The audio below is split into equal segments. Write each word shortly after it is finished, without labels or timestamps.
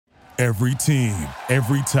Every team,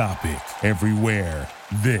 every topic, everywhere.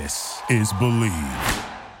 This is Believe.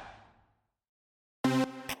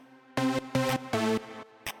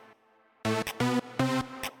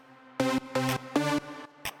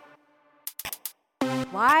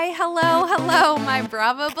 Why, hello, my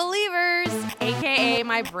Bravo Believers, aka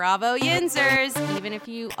my Bravo Yinzers. Even if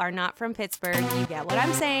you are not from Pittsburgh, you get what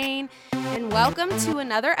I'm saying. And welcome to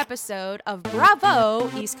another episode of Bravo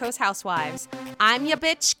East Coast Housewives. I'm your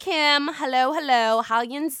bitch Kim. Hello, how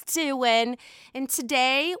yins doing? And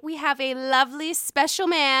today we have a lovely special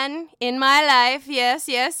man in my life. Yes.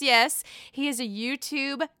 He is a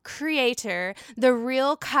YouTube creator, the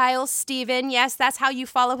real Kyle Steven. Yes, that's how you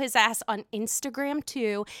follow his ass on Instagram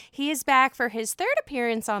too. He is back for his third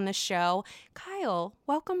appearance on the show. Kyle,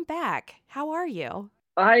 welcome back. How are you?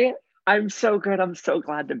 I'm so good. I'm so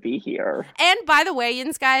glad to be here. And by the way,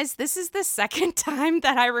 Yins guys, this is the second time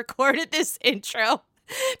that I recorded this intro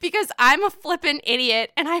because I'm a flippin'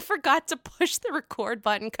 idiot and I forgot to push the record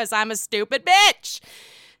button because I'm a stupid bitch.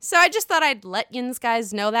 So I just thought I'd let Yins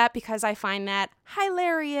guys know that because I find that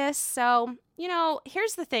hilarious. So,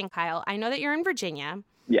 here's the thing, Kyle. I know that you're in Virginia.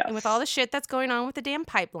 Yes. And with all the shit that's going on with the damn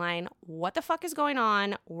pipeline, what the fuck is going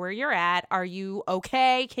on? Where you're at? Are you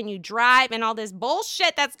okay? Can you drive? And all this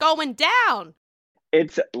bullshit that's going down.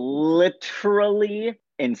 It's literally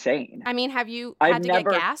insane. I mean, have you had to get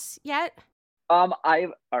gas yet?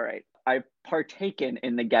 I've partaken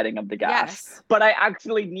in the getting of the gas, but I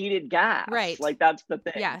actually needed gas. Right. Like, that's the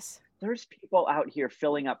thing. Yes. There's people out here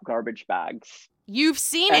filling up garbage bags. You've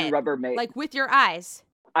seen and it. Rubbermaid. Like, with your eyes.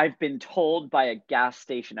 I've been told by a gas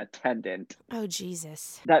station attendant. Oh,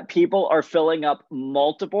 Jesus. That people are filling up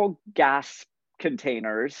multiple gas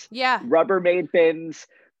containers. Yeah. Rubbermaid bins,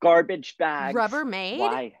 garbage bags. Rubbermaid?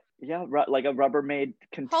 Why? Yeah, like a Rubbermaid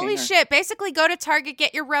container. Holy shit. Basically, go to Target,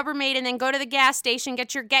 get your Rubbermaid, and then go to the gas station,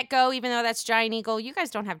 get your Get-Go, even though that's Giant Eagle. You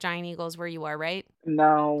guys don't have Giant Eagles where you are, right?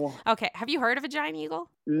 No. Okay. Have you heard of a Giant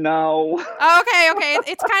Eagle? No. Oh, okay.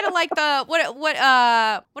 It's kind of like the,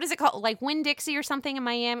 what is it called? Like Winn-Dixie or something in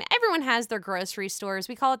Miami. Everyone has their grocery stores.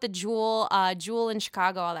 We call it the Jewel in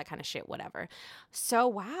Chicago, all that kind of shit, whatever. So,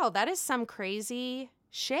 wow, that is some crazy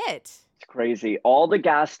shit. It's crazy. All the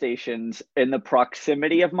gas stations in the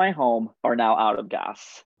proximity of my home are now out of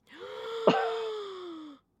gas.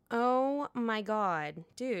 Oh my God.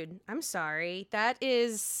 Dude, I'm sorry. That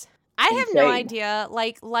is... I have insane. No idea.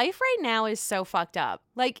 Like, life right now is so fucked up.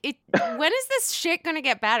 Like, when is this shit gonna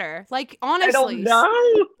get better? Like, honestly. I don't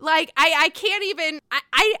know. Like, I can't even...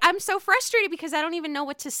 I'm so frustrated because I don't even know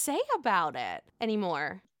what to say about it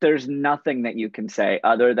anymore. There's nothing that you can say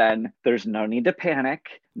other than there's no need to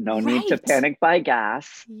panic. No need to panic buy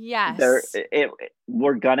gas. Yes.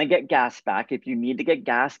 We're going to get gas back. If you need to get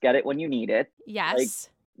gas, get it when you need it. Yes. Like,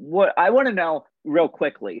 what I want to know real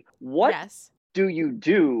quickly, what do you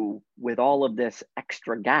do with all of this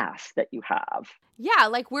extra gas that you have? Yeah,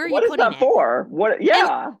 like where are you putting it? What is that for?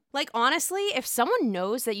 And, like, honestly, if someone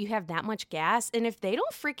knows that you have that much gas and if they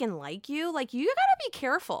don't freaking like you gotta be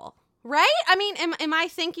careful. Right? I mean, am I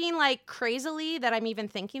thinking like crazily that I'm even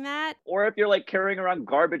thinking that? Or if you're like carrying around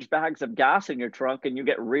garbage bags of gas in your trunk and you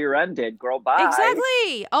get rear-ended, girl, bye.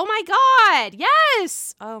 Exactly. Oh my God.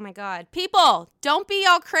 Yes. Oh my God. People, don't be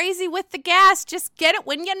all crazy with the gas. Just get it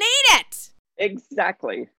when you need it.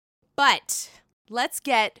 Exactly. But let's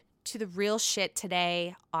get to the real shit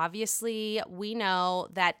today. Obviously, we know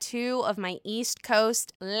that two of my East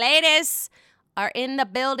Coast ladies are in the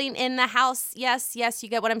building, in the house. Yes, you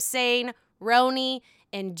get what I'm saying. Roni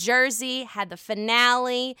and Jersey had the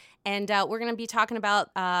finale, and we're going to be talking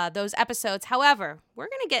about those episodes. However, we're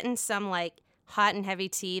going to get in some, like, hot and heavy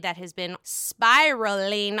tea that has been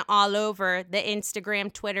spiraling all over the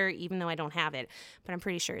Instagram, Twitter, even though I don't have it, but I'm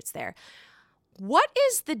pretty sure it's there. What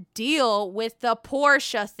is the deal with the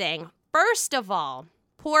Porsha thing? First of all,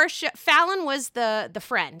 Fallon was the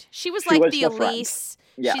friend. She was like the Elise.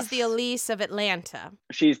 Yes. She's the Elise of Atlanta.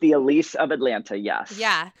 She's the Elise of Atlanta, yes.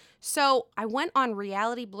 Yeah. So I went on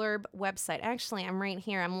Reality Blurb website. Actually, I'm right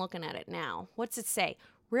here. I'm looking at it now. What's it say?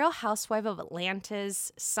 Real Housewife of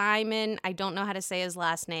Atlanta's Simon. I don't know how to say his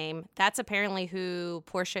last name. That's apparently who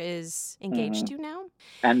Porsha is engaged to now.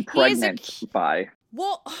 And pregnant by.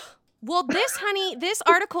 Well, this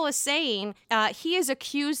article is saying he is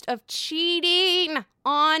accused of cheating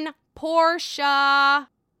on Porsha.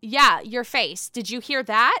 Yeah, your face. Did you hear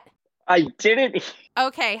that? I didn't.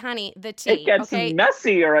 Okay, honey, the tea. It gets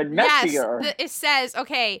messier and messier. Yes, it says,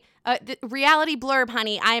 okay, the Reality Blurb,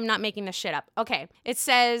 honey, I am not making this shit up. Okay, it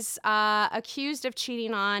says, accused of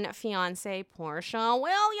cheating on fiance Porsha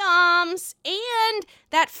Williams, and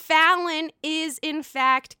that Fallon is, in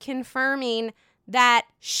fact, confirming that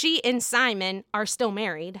she and Simon are still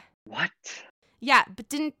married. What? Yeah, but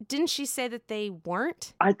didn't she say that they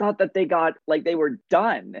weren't? I thought that they were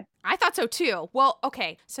done. I thought so too. Well,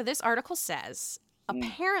 okay, so this article says,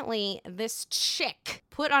 apparently this chick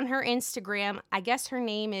put on her Instagram, I guess her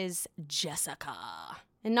name is Jessica.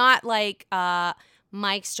 And not like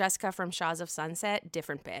Mike's Jessica from Shaws of Sunset,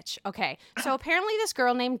 different bitch. Okay, so apparently this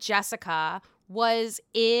girl named Jessica was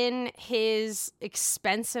in his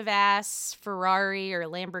expensive-ass Ferrari or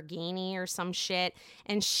Lamborghini or some shit,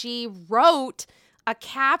 and she wrote a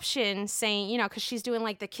caption saying, you know, because she's doing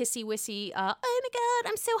like the kissy-wissy, oh my God,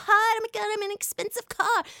 I'm so hot, oh my God, I'm in an expensive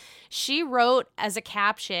car. She wrote as a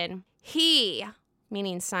caption, he,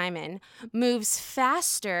 meaning Simon, moves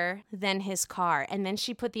faster than his car. And then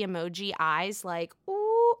she put the emoji eyes like,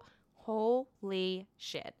 ooh, holy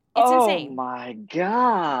shit. It's insane. Oh my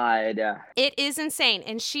God. It is insane.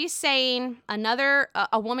 And she's saying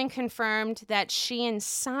a woman confirmed that she and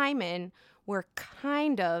Simon were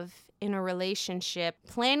kind of in a relationship,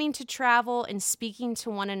 planning to travel and speaking to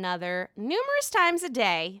one another numerous times a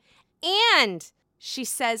day. And she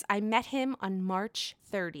says, I met him on March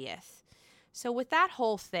 30th. So with that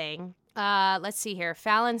whole thing, let's see here.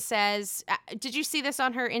 Fallon says, did you see this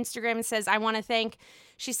on her Instagram? It says,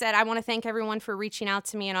 she said, I want to thank everyone for reaching out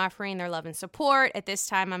to me and offering their love and support. At this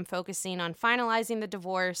time, I'm focusing on finalizing the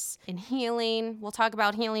divorce and healing. We'll talk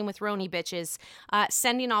about healing with Roni bitches.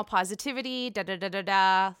 Sending all positivity,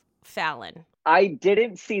 Fallon. I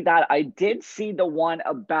didn't see that. I did see the one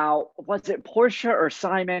about, was it Portia or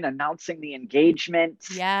Simon announcing the engagement?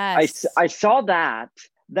 Yes. I saw that.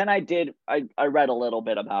 Then I read a little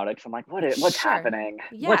bit about it because I'm like, what's happening?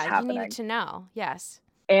 Yeah, what's happening? You needed to know. Yes.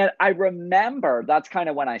 And I remember that's kind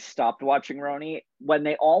of when I stopped watching Roni, when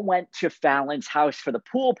they all went to Fallon's house for the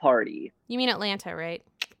pool party. You mean Atlanta, right?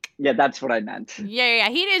 Yeah, that's what I meant. Yeah.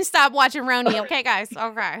 He didn't stop watching Roni. Okay, guys.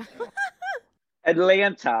 Okay.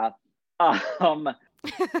 Atlanta.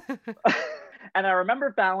 And I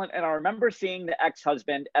remember Fallon, and I remember seeing the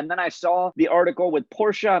ex-husband, and then I saw the article with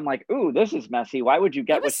Portia. I'm like, ooh, this is messy. Why would you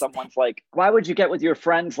get with someone's why would you get with your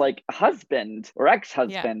friend's husband or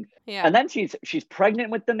ex-husband? Yeah. And then she's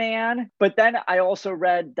pregnant with the man. But then I also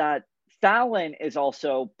read that Fallon is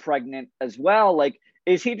also pregnant as well.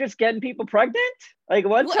 Is he just getting people pregnant?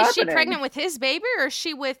 What's happening? Is she pregnant with his baby, or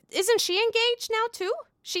isn't she engaged now too?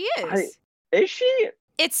 She is. Is she?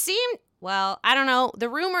 It seemed, well, I don't know. The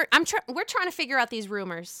rumor, we're trying to figure out these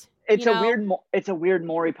rumors. It's a weird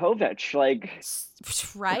Maury Povich,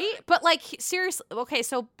 right? But seriously, okay,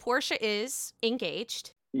 so Portia is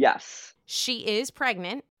engaged. Yes. She is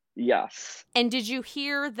pregnant. Yes. And did you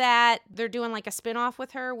hear that they're doing a spinoff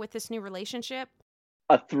with her with this new relationship?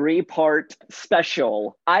 A 3-part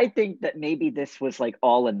special. I think that maybe this was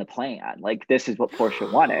all in the plan. This is what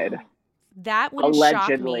Portia wanted. That wouldn't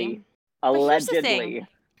shock me. Allegedly.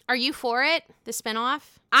 Are you for it? The spinoff?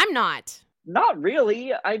 I'm not. Not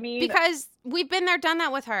really. I mean, because we've been there, done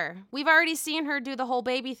that with her. We've already seen her do the whole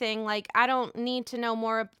baby thing. I don't need to know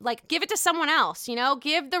more. Give it to someone else,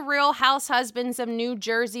 Give the Real House Husbands of New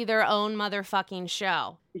Jersey their own motherfucking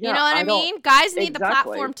show. Yeah, you know what I mean? Guys need the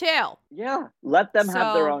platform too. Yeah. Let them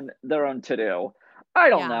have their own to-do. I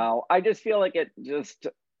don't know. I just feel like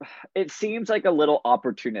it seems a little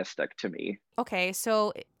opportunistic to me. Okay,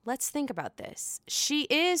 so let's think about this. She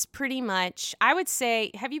is pretty much, I would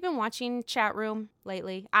say, have you been watching Chat Room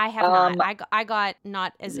lately? I have not. I got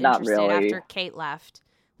not as interested after Kate left.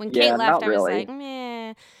 When Kate left, I was like,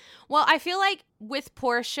 meh. Well, I feel like with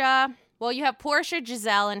Portia, you have Portia,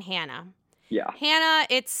 Giselle, and Hannah. Yeah. Hannah,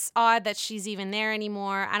 it's odd that she's even there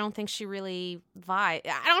anymore. I don't think she really vibed.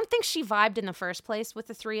 I don't think she vibed in the first place with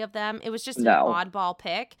the three of them. It was just an oddball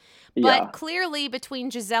pick. But clearly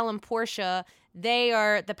between Giselle and Portia, they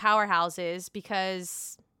are the powerhouses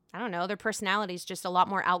because, I don't know, their personality is just a lot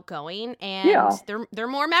more outgoing and they're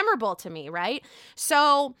more memorable to me, right?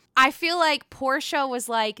 So I feel like Portia was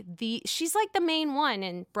she's the main one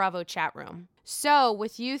in Bravo Chat Room. So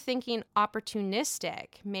with you thinking opportunistic,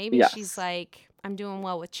 maybe she's I'm doing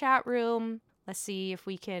well with Chat Room. Let's see if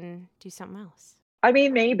we can do something else. I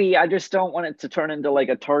mean, maybe. I just don't want it to turn into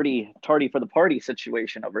a tardy for the party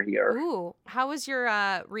situation over here. Ooh, how was your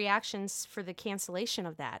reactions for the cancellation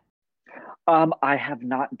of that? I have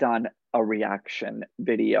not done a reaction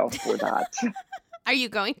video for that. Are you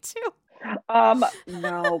going to?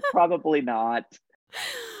 No, probably not.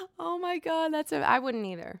 Oh my God, I wouldn't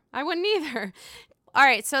either. All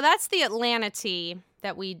right, so that's the Atlanta tea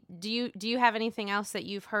that do you have anything else that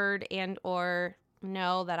you've heard and or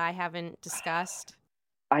know that I haven't discussed?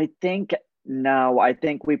 I think No, I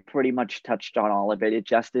think we pretty much touched on all of it. It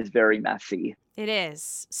just is very messy. It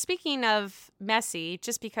is. Speaking of messy,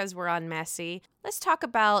 just because we're on messy, let's talk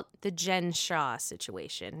about the Jen Shah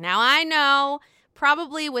situation. Now, I know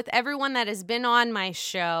probably with everyone that has been on my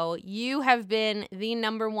show, you have been the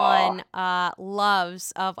number one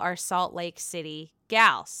loves of our Salt Lake City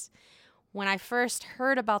gals. When I first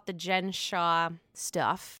heard about the Jen Shah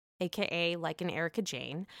stuff, aka like an Erica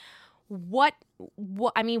Jane, what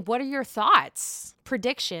I mean, what are your thoughts,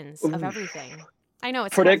 predictions of everything? I know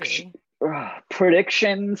it's heavy.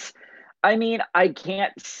 Predictions. I mean, I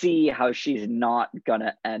can't see how she's not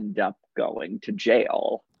gonna end up going to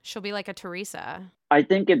jail. She'll be like a Teresa. I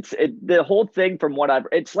think the whole thing from what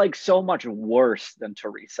it's like so much worse than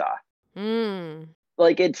Teresa.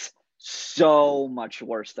 Like it's so much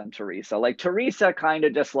worse than Teresa. Like Teresa kind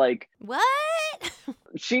of just like, what?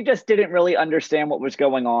 She just didn't really understand what was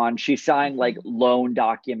going on. She signed like loan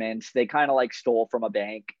documents. They kind of like stole from a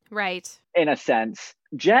bank. Right. In a sense.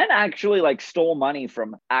 Jen actually like stole money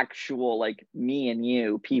from actual like me and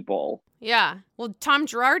you people. Yeah. Well, Tom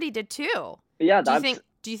Girardi did too. Yeah.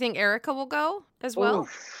 Do you think Erica will go as well?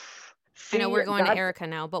 See, I know we're going to Erica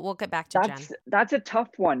now, but we'll get back to Jen. That's a tough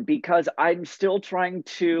one because I'm still trying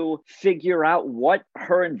to figure out what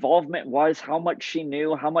her involvement was, how much she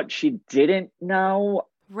knew, how much she didn't know.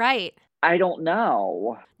 Right. I don't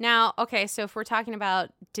know. Now, okay, so if we're talking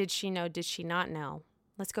about did she know, did she not know?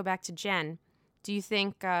 Let's go back to Jen. Do you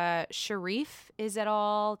think Sharrieff is at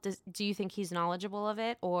all, do you think he's knowledgeable of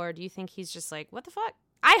it? Or do you think he's just like, what the fuck?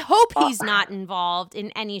 I hope he's not involved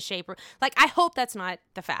in any shape or like I hope that's not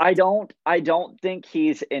the fact. I don't think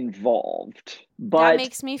he's involved. But that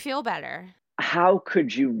makes me feel better. How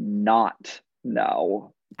could you not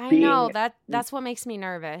know? I know that's what makes me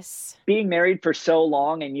nervous. Being married for so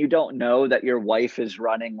long and you don't know that your wife is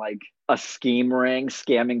running like a scheme ring,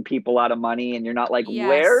 scamming people out of money, and you're not like, yes.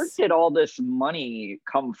 Where did all this money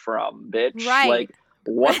come from, bitch? Right. Like,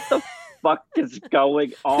 what the fuck is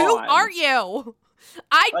going on? Who are you?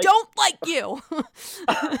 I don't like you.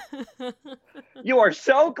 You are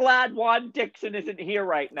so glad Juan Dixon isn't here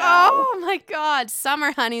right now. Oh my God.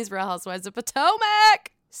 Summer Honey's Real Housewives of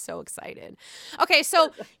Potomac. So excited. Okay,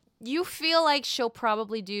 so you feel like she'll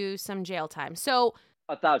probably do some jail time. So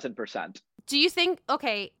 1,000%. Do you think,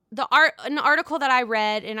 okay, an article that I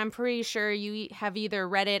read, and I'm pretty sure you have either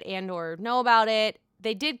read it and or know about it,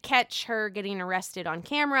 they did catch her getting arrested on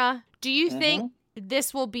camera. Do you think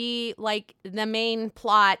this will be like the main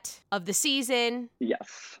plot of the season?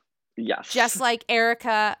 Yes. Just like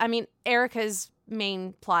Erica. I mean, Erica's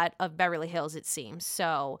main plot of Beverly Hills, it seems.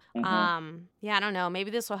 So, yeah, I don't know.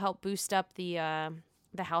 Maybe this will help boost up the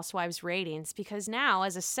Housewives ratings because now,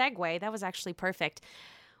 as a segue, that was actually perfect.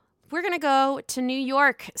 We're going to go to New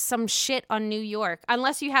York. Some shit on New York.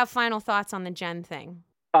 Unless you have final thoughts on the Jen thing.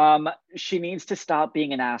 She needs to stop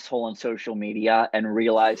being an asshole on social media and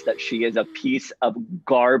realize that she is a piece of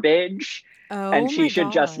garbage and she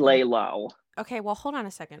should just lay low. Okay, well, hold on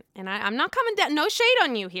a second. And I'm not coming down. No shade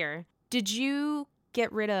on you here. Did you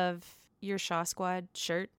get rid of your Shaw Squad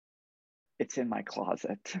shirt? It's in my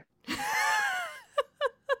closet.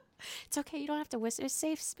 It's okay. You don't have to whisper. It's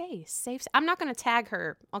safe space. I'm not going to tag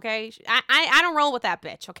her, okay? I don't roll with that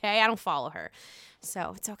bitch, okay? I don't follow her.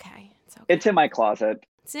 So it's okay. It's in my closet.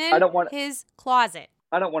 It's in his closet.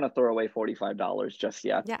 I don't want to throw away $45 just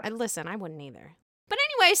yet. Yeah, listen, I wouldn't either. But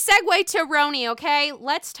anyway, segue to Roni, okay?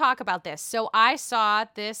 Let's talk about this. So I saw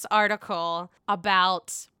this article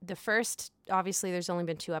about the first, obviously there's only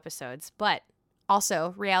been 2 episodes, but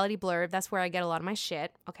also Reality Blurb, that's where I get a lot of my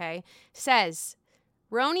shit, okay? Says,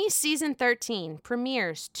 Roni season 13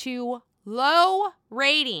 premieres to low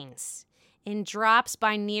ratings and drops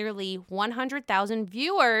by nearly 100,000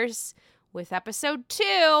 viewers with episode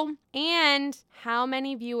 2. And how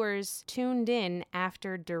many viewers tuned in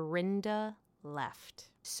after Dorinda left?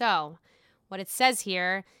 So what it says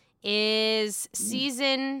here is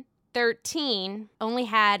season 13 only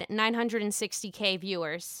had 960K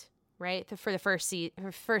viewers, right? For the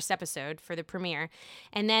first episode for the premiere.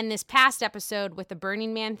 And then this past episode with the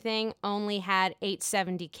Burning Man thing only had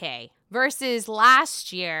 870K versus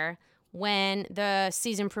last year when the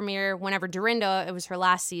season premiere, whenever Dorinda, it was her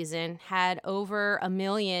last season, had over 1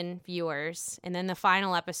 million viewers. And then the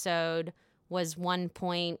final episode was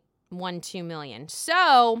 1.12 million.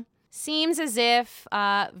 So seems as if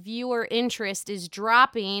viewer interest is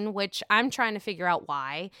dropping, which I'm trying to figure out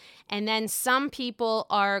why. And then some people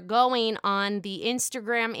are going on the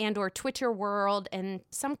Instagram and or Twitter world, and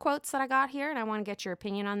some quotes that I got here, and I want to get your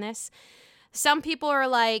opinion on this. Some people are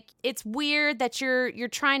like, it's weird that you're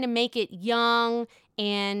trying to make it young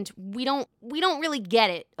and we don't really get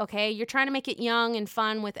it, okay? You're trying to make it young and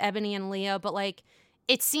fun with Ebony and Leah, but like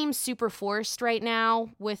it seems super forced right now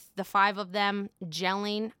with the 5 of them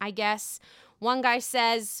gelling, I guess. One guy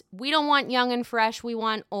says, "We don't want young and fresh, we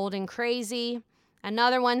want old and crazy."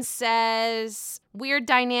 Another one says, "Weird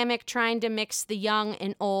dynamic trying to mix the young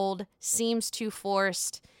and old. Seems too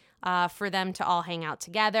forced for them to all hang out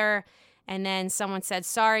together." And then someone said,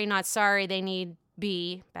 "Sorry, not sorry. They need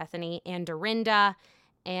B, Bethany, and Dorinda."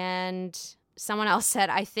 And someone else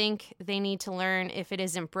said, "I think they need to learn if it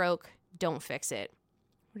isn't broke, don't fix it."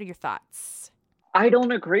 What are your thoughts? I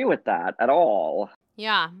don't agree with that at all.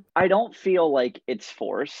 Yeah. I don't feel like it's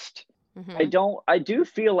forced. Mm-hmm. I do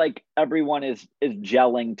feel like everyone is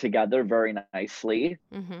gelling together very nicely.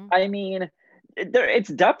 Mm-hmm. I mean, it's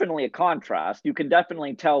definitely a contrast. You can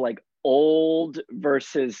definitely tell like old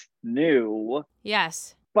versus new.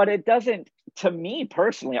 Yes. But it doesn't, to me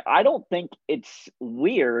personally, I don't think it's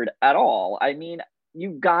weird at all. I mean,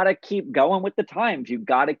 you gotta keep going with the times. You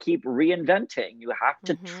gotta keep reinventing. You have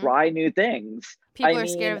to try new things. People are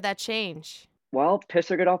scared of that change. Well, piss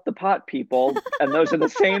or get off the pot, people. And those are the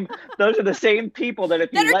same people that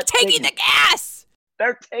if you let taking the gas.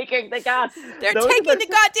 They're taking the gas. They're taking the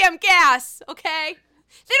goddamn gas, okay?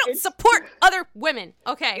 They don't support other women,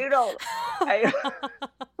 okay? You know,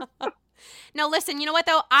 No, listen, you know what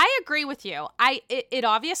though? I agree with you. It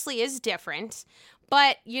obviously is different,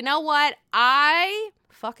 but you know what? I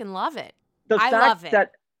fucking love it. I love it.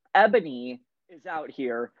 That Ebony is out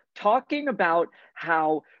here talking about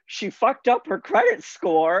how she fucked up her credit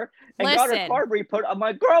score and got her card repo. I'm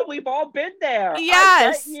like, girl, we've all been there.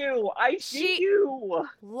 Yes. I get you. I see you.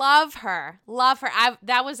 Love her.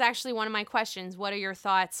 That was actually one of my questions. What are your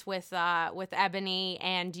thoughts with Ebony,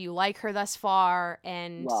 and do you like her thus far?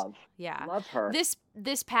 And love her.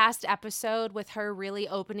 This past episode with her really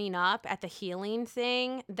opening up at the healing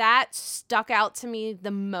thing, that stuck out to me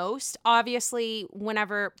the most. Obviously,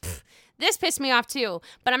 this pissed me off too,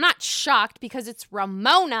 but I'm not shocked because it's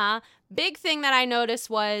Ramona. Big thing that I noticed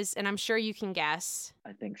was, and I'm sure you can guess.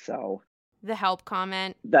 I think so. The help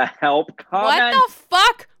comment. What the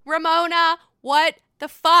fuck, Ramona? What the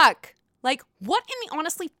fuck? Like, what in the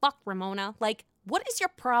honestly fuck, Ramona? Like, what is your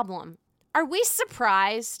problem? Are we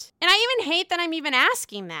surprised? And I even hate that I'm even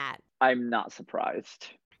asking that. I'm not surprised.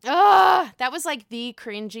 Ugh, that was like the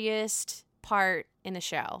cringiest part in the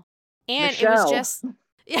show. And Michelle. It was just...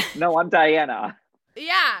 Yeah. No, I'm Diana.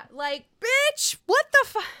 Yeah, like, bitch, what the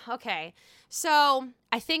fuck? Okay, so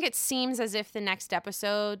I think it seems as if the next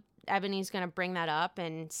episode, Ebony's going to bring that up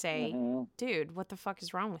and say, dude, what the fuck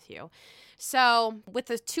is wrong with you? So with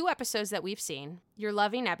the 2 episodes that we've seen, you're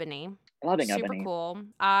loving Ebony. Super cool.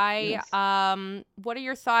 What are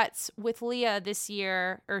your thoughts with Leah this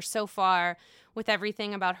year or so far with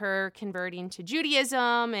everything about her converting to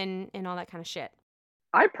Judaism and all that kind of shit?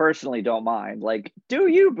 I personally don't mind. Like, do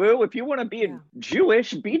you, boo? If you want to be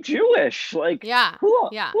Jewish, be Jewish. Like, who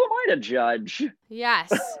am I to judge?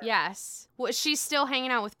 Yes. Well, she's still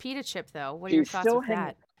hanging out with Pita Chip, though. What are your thoughts with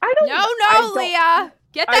that? No, Leah.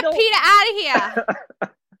 Get that Pita out of here.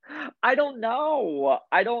 I don't know.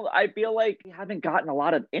 I feel like we haven't gotten a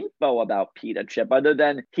lot of info about Pita Chip other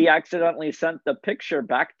than he accidentally sent the picture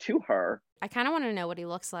back to her. I kind of want to know what he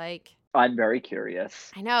looks like. I'm very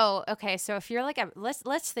curious. I know. Okay, so if you're like let's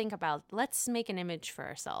make an image for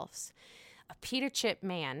ourselves. A Pita Chip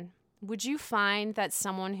man. Would you find that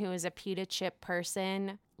someone who is a Pita Chip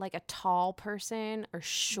person, like a tall person or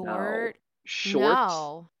short?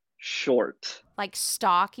 No. Short. Like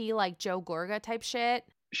stocky, like Joe Gorga type shit?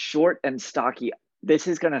 Short and stocky. This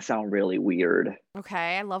is going to sound really weird.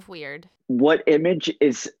 Okay, I love weird. What image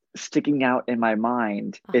is sticking out in my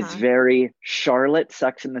mind is very Charlotte,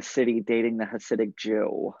 Sex and the City, dating the Hasidic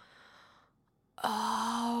Jew.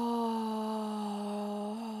 Oh,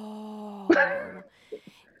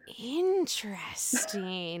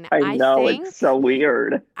 interesting. I know, it's so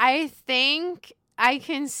weird. I think I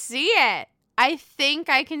can see it.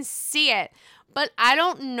 But I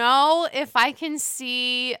don't know if I can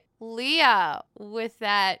see Leah with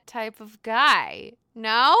that type of guy.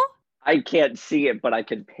 No? I can't see it, but I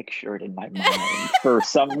can picture it in my mind for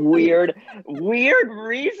some weird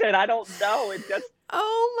reason. I don't know. It just...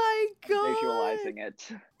 Oh my God. Visualizing it.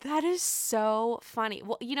 That is so funny.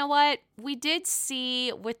 Well, you know what? We did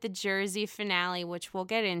see with the Jersey finale, which we'll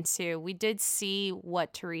get into, we did see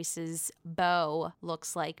what Teresa's beau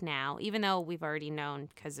looks like now, even though we've already known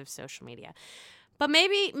because of social media. But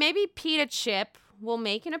maybe Pita Chip will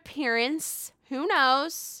make an appearance. Who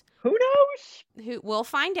knows? Who knows? We'll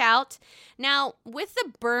find out. Now, with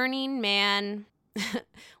the Burning Man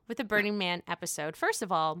with the Burning Man episode. First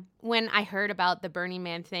of all, when I heard about the Burning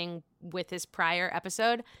Man thing with his prior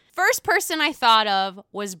episode, first person I thought of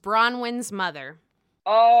was Bronwyn's mother.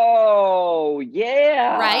 Oh,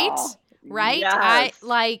 yeah. Right? Right?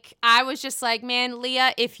 Yes. I was just like, man,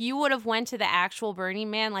 Leah, if you would have went to the actual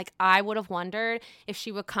Burning Man, like I would have wondered if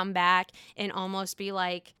she would come back and almost be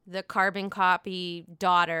like the carbon copy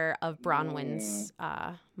daughter of Bronwyn's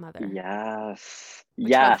mother. Yes. Which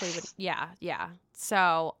Yes. yeah.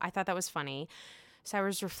 So I thought that was funny. So I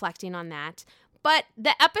was reflecting on that. But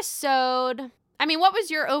the episode, I mean, what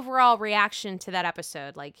was your overall reaction to that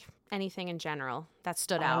episode? Like anything in general that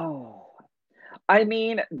stood out? Oh. I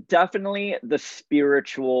mean, definitely the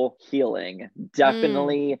spiritual healing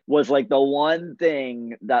definitely was like the one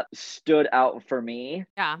thing that stood out for me.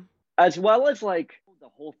 Yeah. As well as like the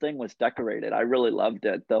whole thing was decorated. I really loved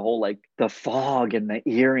it. The whole like the fog and the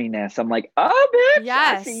eeriness. I'm like, oh, bitch,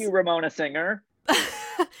 Yes. I see you, Ramona Singer. But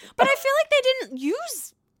I feel like they didn't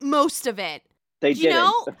use most of it. They You didn't.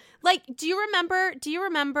 know, like, do you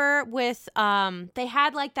remember with, they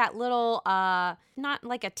had like that little, not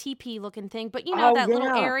like a teepee looking thing, but you know, Oh, that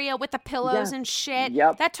little yeah. area with the pillows Yes. and shit.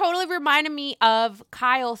 Yep. That totally reminded me of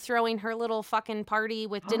Kyle throwing her little fucking party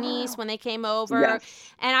with Denise when they came over. Yes.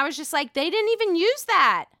 And I was just like, they didn't even use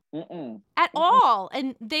that. Mm-mm. At all.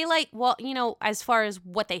 And they like, well, you know, as far as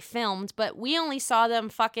what they filmed, but we only saw them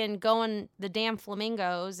fucking going the damn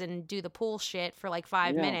flamingos and do the pool shit for like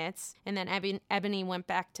 5 Yeah. minutes. And then Ebony went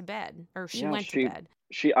back to bed, or she Yeah, went to bed.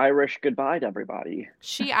 She Irish goodbye to everybody.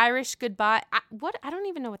 She Irish goodbye. I don't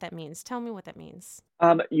even know what that means. Tell me what that means.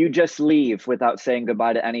 You just leave without saying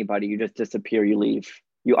goodbye to anybody. You just disappear. You leave.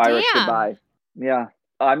 You Irish Damn. goodbye. Yeah.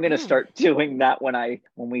 I'm gonna start doing that when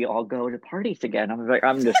we all go to parties again. I'm like,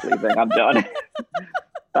 I'm just leaving. I'm done.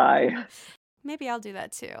 Bye. Maybe I'll do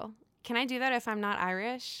that too. Can I do that if I'm not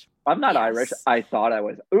Irish? I'm not Yes. Irish. I thought I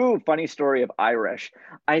was. Ooh, funny story of Irish.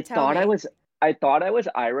 I Tell thought I me. was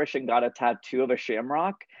Irish and got a tattoo of a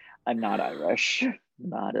shamrock. I'm not Irish.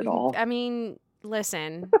 Not at all. I mean,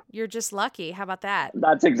 listen, you're just lucky. How about that?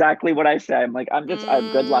 That's exactly what I say. I'm like, I'm good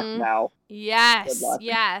luck now. Yes, Good luck.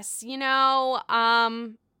 yes. You know,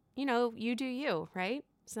 you do you, right?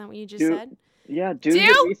 Isn't that what you just said? Yeah, do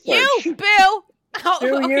your research. You, boo. Oh,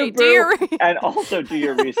 Do okay, you, do your boo. And also do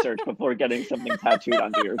your research before getting something tattooed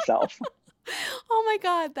onto yourself. Oh my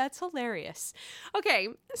God, that's hilarious. Okay,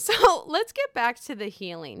 so let's get back to the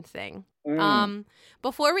healing thing.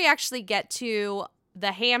 Before we actually get to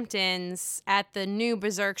the Hamptons at the new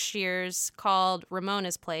Berkshires called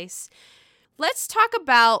Ramona's Place, let's talk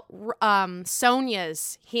about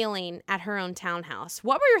Sonia's healing at her own townhouse.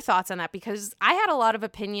 What were your thoughts on that? Because I had a lot of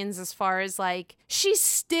opinions as far as like, she's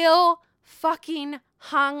still fucking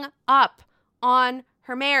hung up on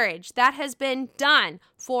her marriage. That has been done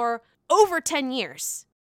for over 10 years.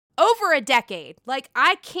 Over a decade. Like,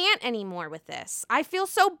 I can't anymore with this. I feel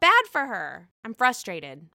so bad for her. I'm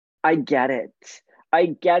frustrated. I get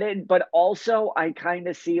it. But also I kind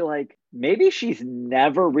of see like, maybe she's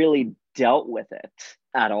never really dealt with it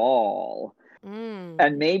at all.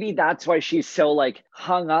 And maybe that's why she's so like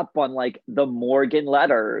hung up on like the Morgan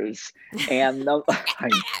letters and the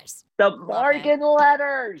Morgan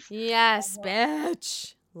letters. Yes,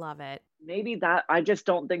 bitch. Love it. Maybe that I just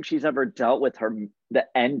don't think she's ever dealt with the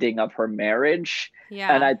ending of her marriage.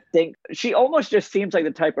 Yeah. And I think she almost just seems like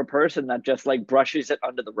the type of person that just like brushes it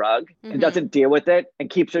under the rug and doesn't deal with it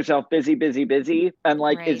and keeps herself busy and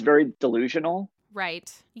like is very delusional.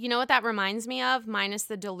 Right. You know what that reminds me of, minus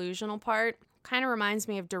the delusional part? Kind of reminds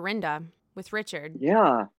me of Dorinda with Richard.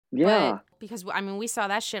 Yeah. Yeah. But because, I mean, we saw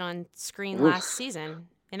that shit on screen last season.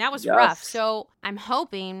 And that was rough. So I'm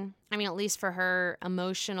hoping, I mean, at least for her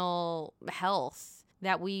emotional health,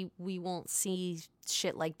 that we won't see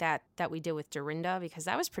shit like that we did with Dorinda, because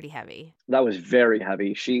that was pretty heavy. That was very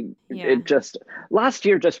heavy. Last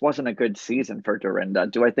year just wasn't a good season for Dorinda.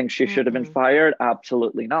 Do I think she should have been fired?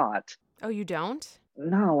 Absolutely not. Oh, you don't?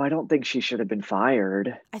 No, I don't think she should have been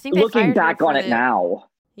fired. I think they looking fired back her on it now.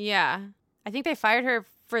 Yeah. I think they fired her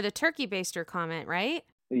for the turkey baster comment, right?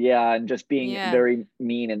 Yeah, and just being very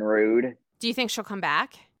mean and rude. Do you think she'll come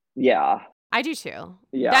back? Yeah. I do too.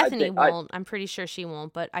 Yeah, Bethany won't. I'm pretty sure she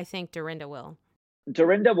won't, but I think Dorinda will.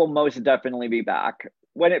 Dorinda will most definitely be back.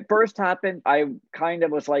 When it first happened, I kind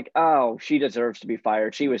of was like, oh, she deserves to be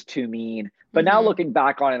fired. She was too mean. But now looking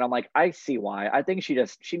back on it, I'm like, I see why. I think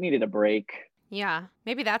she needed a break. Yeah,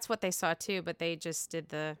 maybe that's what they saw too, but they just did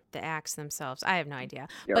the acts themselves. I have no idea.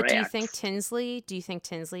 Your but acts. do you think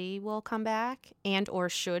Tinsley will come back and or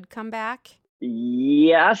should come back?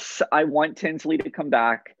 Yes, I want Tinsley to come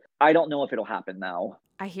back. I don't know if it'll happen though.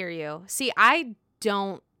 I hear you. See, I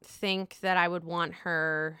don't think that I would want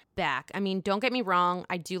her back. I mean, don't get me wrong.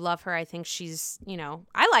 I do love her. I think she's,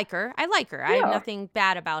 I like her. I have nothing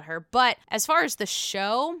bad about her. But as far as the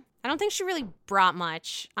show, I don't think she really brought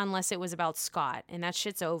much unless it was about Scott, and that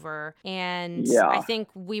shit's over. And I think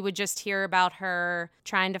we would just hear about her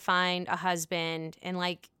trying to find a husband, and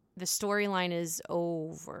like the storyline is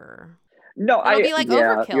over. No, it'll be like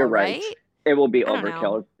overkill, you're right? It will be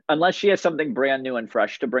overkill. Unless she has something brand new and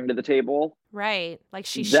fresh to bring to the table. Right. Like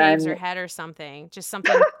she shaves her head or something. Just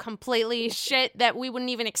something completely shit that we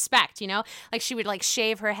wouldn't even expect, Like she would like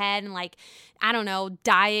shave her head and like, I don't know,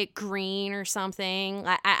 dye it green or something.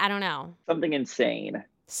 I don't know. Something insane.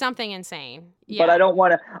 Yeah. But I don't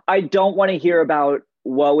want to hear about,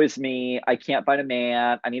 woe is me, I can't find a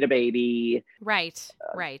man, I need a baby. Right.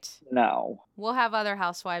 No. We'll have other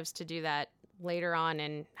housewives to do that later on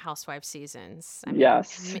in housewife seasons. I mean,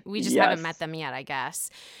 yes. We just haven't met them yet, I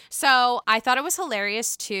guess. So I thought it was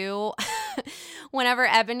hilarious too whenever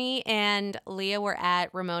Ebony and Leah were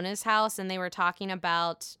at Ramona's house and they were talking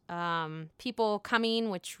about people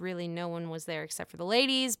coming, which really no one was there except for the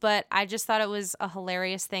ladies. But I just thought it was a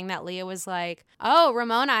hilarious thing that Leah was like, oh,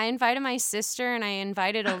 Ramona, I invited my sister and I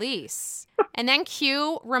invited Elise. And then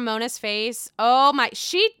cue Ramona's face. Oh my,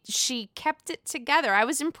 she kept it together. I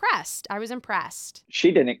was impressed.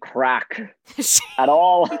 She didn't crack at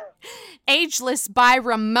all. Ageless by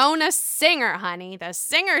Ramona Singer, honey. The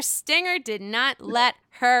singer stinger did not let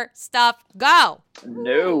her stuff go.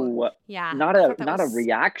 No. Yeah. Not a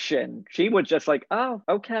reaction. She was just like, oh,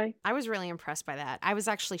 okay. I was really impressed by that. I was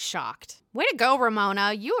actually shocked. Way to go,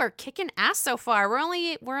 Ramona. You are kicking ass so far. We're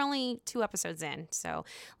only 2 episodes in, so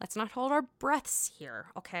let's not hold our breaths here,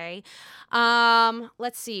 okay?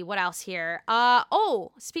 Let's see what else here.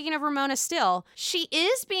 Speaking of Ramona still, she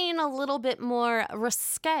is being a little bit more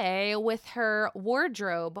risque with her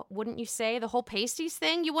wardrobe, wouldn't you say? The whole pasties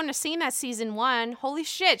thing, you wouldn't have seen that season 1. Holy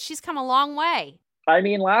shit, she's come a long way. I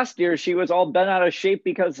mean, last year she was all bent out of shape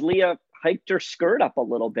because Leah hiked her skirt up a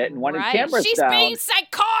little bit and wanted cameras She's down. She's being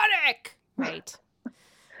psychotic. Right.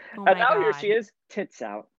 Oh and now here she is, tits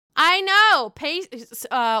out. I know.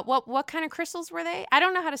 What kind of crystals were they? I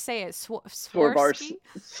don't know how to say it. Swarovski?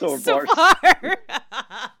 Swarovski.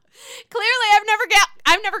 Clearly,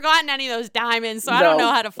 I've never gotten any of those diamonds, so I don't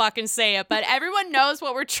know how to fucking say it. But everyone knows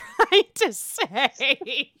what we're trying to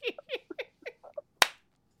say.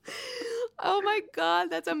 Oh my God,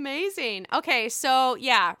 that's amazing. Okay, so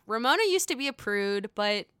yeah, Ramona used to be a prude,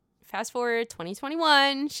 but fast forward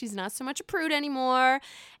 2021, she's not so much a prude anymore.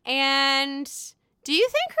 And do you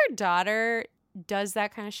think her daughter does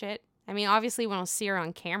that kind of shit? I mean, obviously we don't see her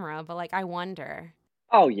on camera, but like, I wonder.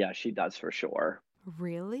 Oh yeah, she does for sure.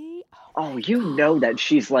 Really? Oh, you know that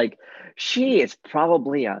she is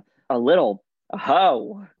probably a little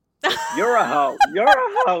hoe. You're a hoe. You're a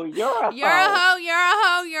hoe. You're a hoe. You're a hoe. You're a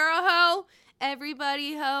hoe. You're a hoe.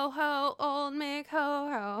 Everybody ho ho, old Mick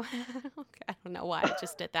ho ho. I don't know why I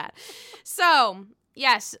just did that. So,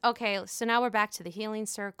 yes. Okay. So now we're back to the healing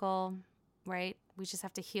circle, right? We just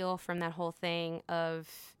have to heal from that whole thing of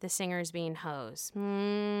the singers being hoes.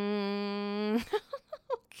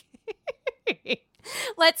 Okay.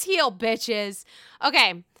 Let's heal, bitches.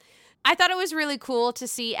 Okay. I thought it was really cool to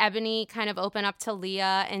see Ebony kind of open up to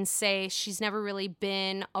Leah and say she's never really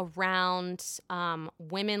been around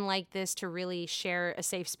women like this to really share a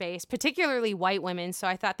safe space, particularly white women. So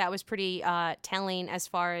I thought that was pretty telling as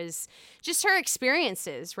far as just her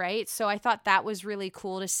experiences, right? So I thought that was really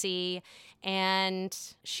cool to see. And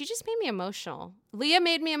she just made me emotional. Leah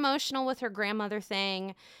made me emotional with her grandmother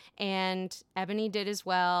thing, and Ebony did as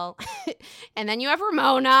well. And then you have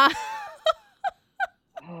Ramona.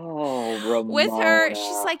 Oh, Ramona. With her,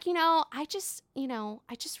 she's like,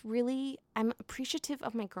 I'm appreciative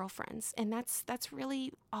of my girlfriends. And that's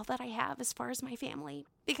really all that I have as far as my family,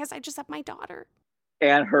 because I just have my daughter.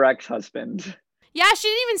 And her ex-husband. Yeah, she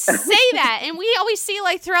didn't even say that. And we always see,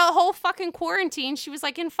 like, throughout the whole fucking quarantine, she was,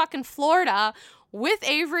 like, in fucking Florida with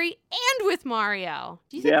Avery and with Mario.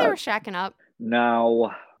 Do you think they were shacking up?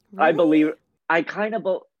 No. Really?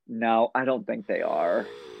 No, I don't think they are.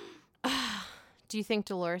 Do you think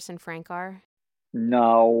Dolores and Frank are?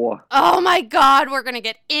 No. Oh my God, we're going to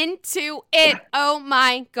get into it. Oh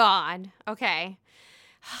my God. Okay.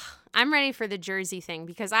 I'm ready for the Jersey thing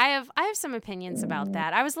because I have some opinions about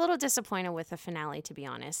that. I was a little disappointed with the finale, to be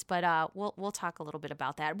honest, but we'll talk a little bit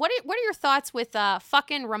about that. What are your thoughts with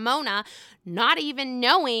fucking Ramona not even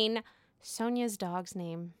knowing Sonia's dog's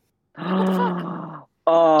name? What the fuck?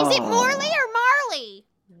 Is it Morley or Marley?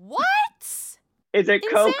 What? Is it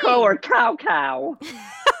Coco or Cow?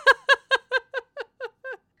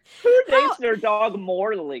 Who names their dog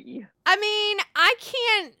Morley. I mean, I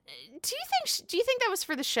can't. Do you think that was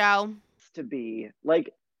for the show? To be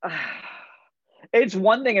like, it's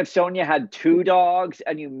one thing if Sonia had 2 dogs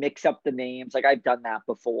and you mix up the names. Like, I've done that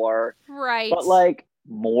before. Right. But like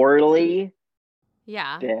Morley,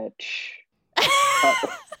 yeah, bitch.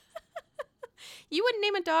 You wouldn't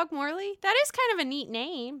name a dog Morley? That is kind of a neat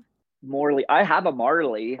name. Morley. I have a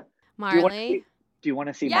Marley. Marley. Do you want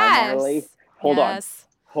to see yes. my Marley?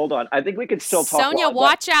 Hold on. I think we could still talk. Sonia,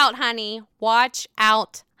 watch out, honey. Watch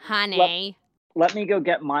out, honey. Let me go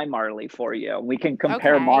get my Marley for you. We can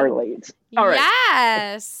compare Okay. Marleys. All right.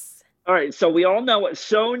 Yes. All right. So we all know what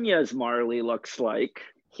Sonia's Marley looks like.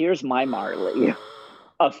 Here's my Marley.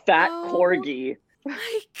 A fat corgi.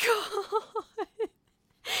 My God.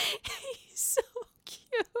 He's so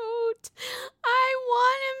cute. I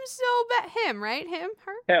want him so bad. Him, right? Him,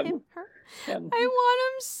 her? Him. Her? Him. I want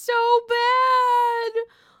him so bad.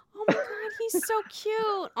 Oh my God, he's so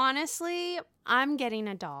cute. Honestly, I'm getting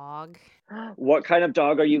a dog. What kind of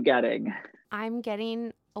dog are you getting? I'm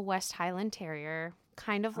getting a West Highland Terrier.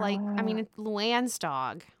 Kind of like, I mean, it's Luann's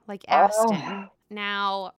dog, like Aston.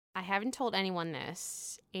 Now, I haven't told anyone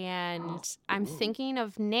this, and I'm thinking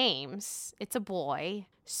of names. It's a boy.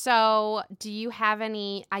 So, do you have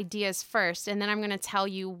any ideas first? And then I'm going to tell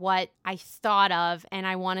you what I thought of, and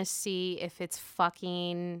I want to see if it's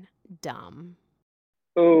fucking dumb.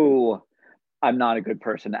 Ooh, I'm not a good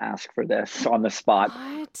person to ask for this on the spot.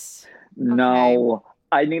 What? No, Okay.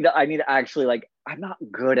 I need to actually, like, I'm not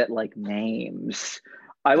good at like names.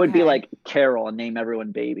 I would be like Carol and name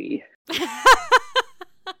everyone baby.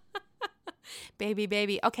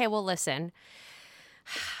 Baby. Okay, well, listen.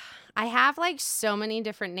 I have like so many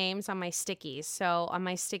different names on my stickies. So on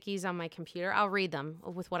my stickies on my computer, I'll read them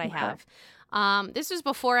with what I have. This was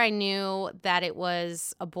before I knew that it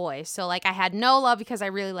was a boy. So like I had Nola because I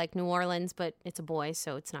really like New Orleans, but it's a boy,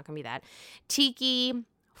 so it's not going to be that. Tiki,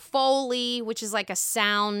 Foley, which is like a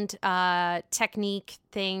sound technique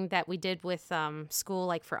thing that we did with school,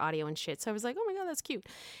 like for audio and shit. So I was like, oh my God, that's cute.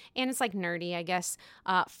 And it's like nerdy, I guess.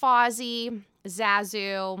 Fozzie,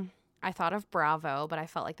 Zazu. I thought of Bravo, but I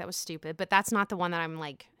felt like that was stupid. But that's not the one that I'm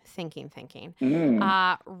like thinking.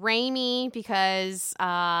 Raimi, because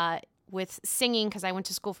with singing, because I went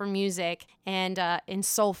to school for music, and in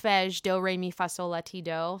solfege, do, re, mi, fa, sol, la, ti,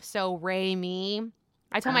 do. So Raimi.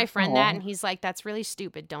 I told my friend that, and he's like, that's really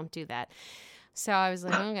stupid. Don't do that. So I was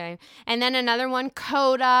like, okay. And then another one,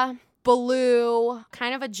 Coda, Baloo,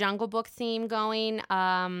 kind of a Jungle Book theme going.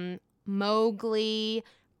 Mowgli,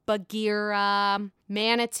 Bagheera,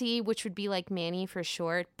 Manatee, which would be like Manny for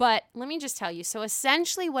short. But let me just tell you. So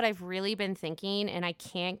essentially what I've really been thinking, and I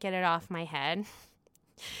can't get it off my head.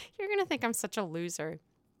 You're going to think I'm such a loser.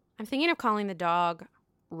 I'm thinking of calling the dog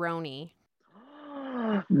Roni.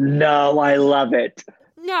 No, I love it.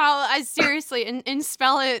 No, I seriously, and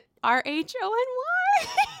spell it RHONY.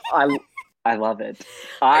 I love it.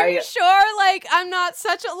 Are you sure? Like, I'm not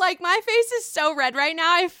such a, like, my face is so red right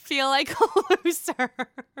now. I feel like a loser.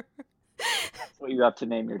 That's what you have to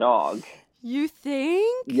name your dog. You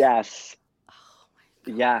think? Yes. Oh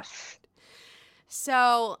my God. Yes.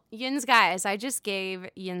 So, Yins guys, I just gave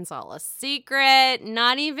Yins all a secret.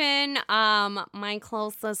 Not even my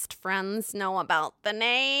closest friends know about the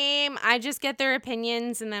name. I just get their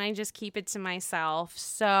opinions and then I just keep it to myself.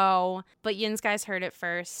 So, but Yins guys heard it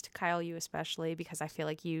first. Kyle, you especially, because I feel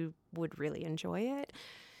like you would really enjoy it.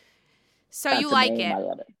 So That's you like name. it? I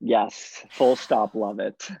love it. Yes. Full stop. Love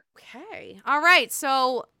it. Okay. All right.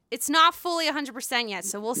 So it's not fully 100% yet.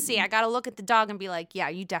 So we'll see. I got to look at the dog and be like, yeah,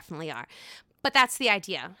 you definitely are. But that's the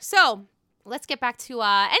idea. So let's get back to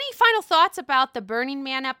any final thoughts about the Burning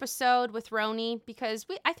Man episode with Roni, because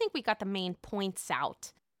I think we got the main points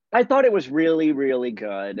out. I thought it was really, really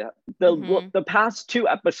good. The past 2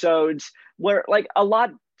 episodes where like a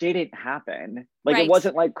lot didn't happen. Like It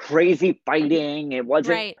wasn't like crazy fighting. It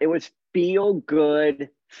wasn't. It was feel good,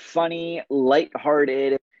 funny,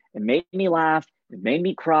 lighthearted. It made me laugh. It made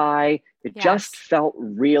me cry. It just felt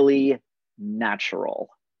really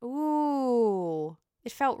natural. Ooh,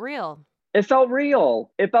 it felt real. It felt real.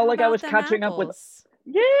 It felt like I was catching up with.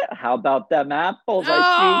 Yeah, how about them apples?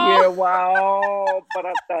 I see you. Wow.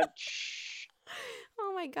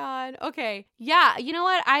 Oh my God. Okay. Yeah, you know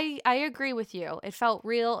what? I agree with you. It felt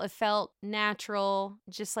real. It felt natural,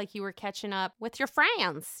 just like you were catching up with your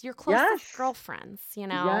friends, your closest girlfriends, you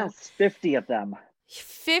know? Yes, 50 of them.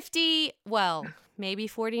 50, well, maybe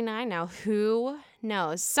 49 now. Who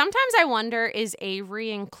knows? Sometimes I wonder, is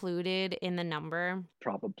Avery included in the number?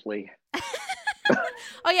 Probably.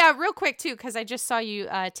 Oh, yeah, real quick, too, because I just saw you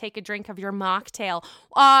take a drink of your mocktail.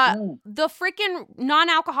 The freaking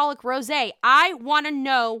non-alcoholic rosé. I want to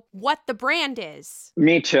know what the brand is.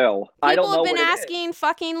 Me too. I don't People know have been what it is. asking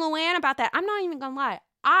fucking Luann about that. I'm not even going to lie.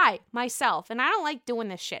 I, myself, and I don't like doing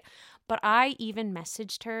this shit, but I even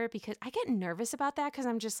messaged her because I get nervous about that because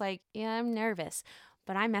I'm just like, yeah, I'm nervous.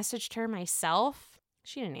 But I messaged her myself.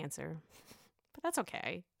 She didn't answer. But that's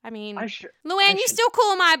okay. I mean, Luann, you're still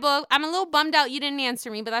cool in my book. I'm a little bummed out you didn't answer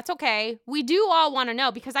me, but that's okay. We do all want to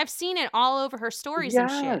know because I've seen it all over her stories and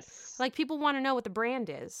shit. Like, people want to know what the brand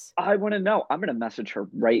is. I want to know. I'm going to message her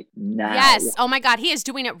right now. Yes. Oh, my God. He is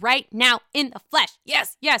doing it right now in the flesh.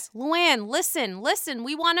 Yes. Yes. Luann, listen.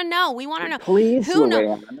 We want to know. We want to know. Please,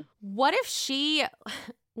 Luann. What if she...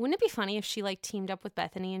 Wouldn't it be funny if she, like, teamed up with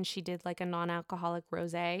Bethany and she did, like, a non-alcoholic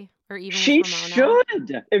rosé? Or even she with Ramona?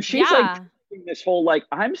 Should. If she's, like, this whole, like,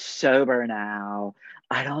 I'm sober now.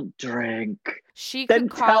 I don't drink. She then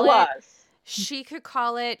could call tell it, us. She could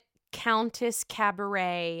call it Countess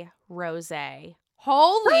Cabaret Rosé.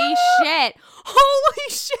 Holy shit. Holy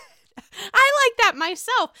shit. I like that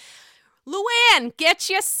myself. Luann,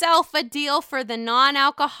 get yourself a deal for the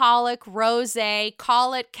non-alcoholic rosé.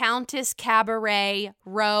 Call it Countess Cabaret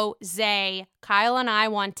Rosé. Kyle and I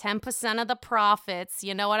want 10% of the profits.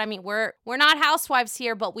 You know what I mean? We're not housewives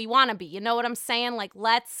here, but we want to be. You know what I'm saying? Like,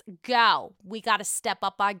 let's go. We got to step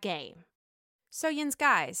up our game. So, yins,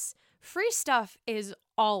 guys, free stuff is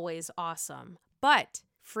always awesome. But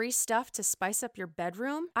free stuff to spice up your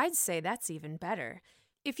bedroom? I'd say that's even better.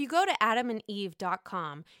 If you go to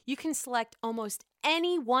adamandeve.com, you can select almost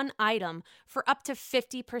any one item for up to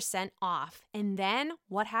 50% off. And then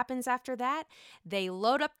what happens after that? They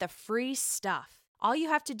load up the free stuff. All you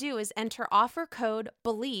have to do is enter offer code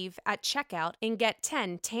BELIEVE at checkout and get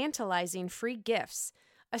 10 tantalizing free gifts.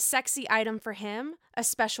 A sexy item for him, a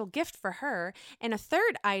special gift for her, and a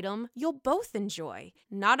third item you'll both enjoy.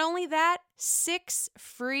 Not only that, 6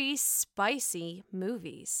 free spicy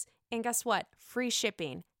movies. And guess what? Free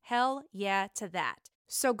shipping. Hell yeah to that.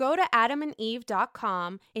 So go to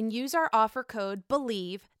adamandeve.com and use our offer code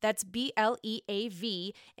BELIEVE, that's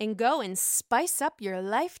BLEAV, and go and spice up your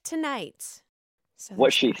life tonight. So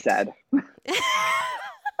what she said.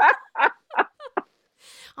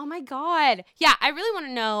 Oh my God. Yeah, I really want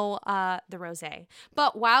to know the rosé.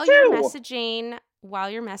 But while you're messaging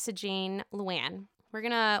Luann, we're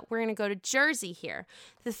gonna go to Jersey here.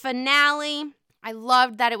 The finale. I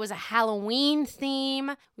loved that it was a Halloween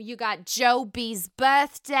theme. You got Joe B's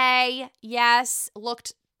birthday. Yes,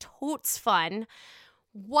 looked totes fun.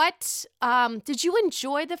 What, did you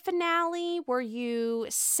enjoy the finale? Were you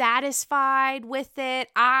satisfied with it?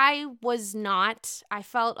 I was not. I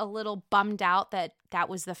felt a little bummed out that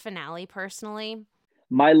was the finale, personally.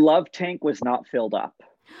 My love tank was not filled up.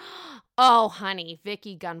 Oh, honey,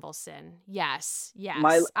 Vicky Gunvalson. Yes,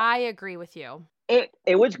 I agree with you.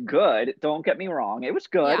 It was good. Don't get me wrong. It was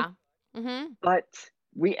good. Yeah. Mm-hmm. But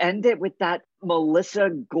we ended with that Melissa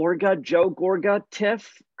Gorga, Joe Gorga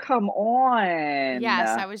tiff. Come on. Yes,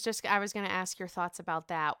 I was going to ask your thoughts about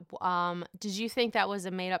that. Did you think that was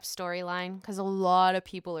a made up storyline? Because a lot of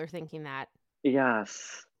people are thinking that.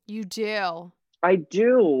 Yes. You do. I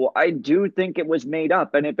do. I do think it was made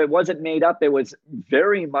up. And if it wasn't made up, it was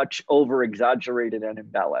very much over exaggerated and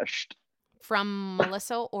embellished. From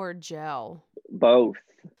Melissa or Joe? Both.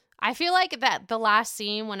 I feel like that the last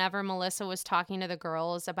scene, whenever Melissa was talking to the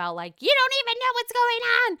girls about, like, you don't even know what's going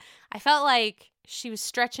on, I felt like she was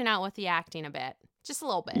stretching out with the acting a bit. Just a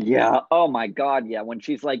little bit. Yeah. Oh, my God. Yeah. When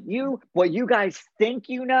she's like, what you guys think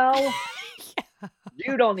you know? Yeah.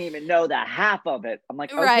 You don't even know the half of it. I'm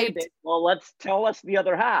like, okay, right. Babe, well, let's tell us the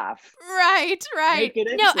other half. Right. Make it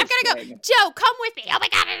no, I'm going to go. Joe, come with me. Oh, my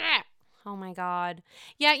God. Oh my God.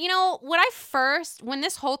 Yeah, you know, when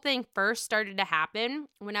this whole thing first started to happen,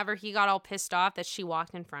 whenever he got all pissed off that she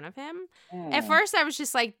walked in front of him, at first I was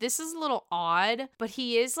just like, this is a little odd, but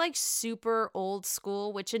he is like super old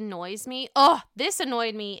school, which annoys me. Oh, this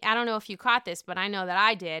annoyed me. I don't know if you caught this, but I know that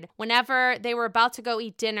I did. Whenever they were about to go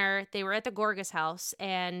eat dinner, they were at the Gorgas house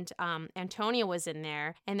and Antonia was in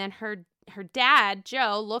there. And then her dad,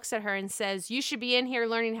 Joe, looks at her and says, you should be in here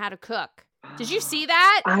learning how to cook. Did you see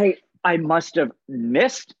that? I must have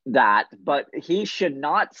missed that, but he should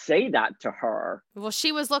not say that to her. Well,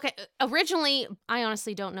 she was looking, originally, I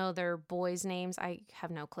honestly don't know their boys' names. I have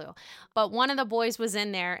no clue. But one of the boys was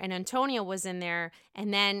in there and Antonia was in there.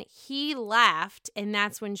 And then he laughed. And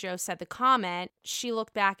that's when Joe said the comment. She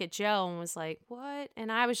looked back at Joe and was like, what?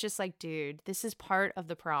 And I was just like, dude, this is part of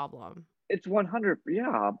the problem. It's 100.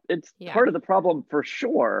 Yeah, it's part of the problem for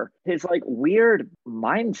sure. His like weird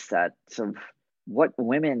mindset of what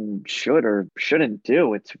women should or shouldn't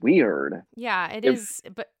do. It's weird. Yeah, it It- is.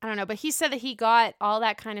 But I don't know. But he said that he got all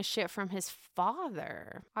that kind of shit from his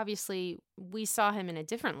father. Obviously, we saw him in a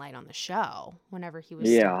different light on the show whenever he was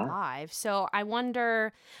still Yeah. alive. So I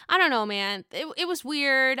wonder, I don't know, man. It was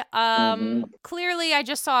weird. Mhm. Clearly, I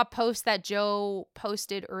just saw a post that Joe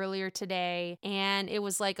posted earlier today, and it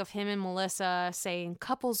was like of him and Melissa saying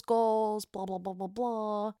couples goals, blah, blah, blah, blah,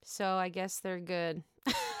 blah. So I guess they're good.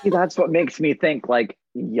 See, that's what makes me think like,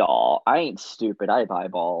 y'all, I ain't stupid. I have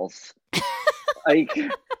eyeballs. Like,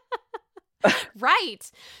 Right.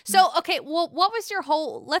 So, okay, well, what was your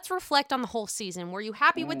let's reflect on the whole season. Were you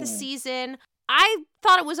happy with the Mm. season? I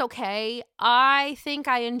thought it was okay. I think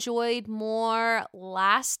I enjoyed more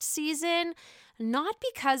last season, not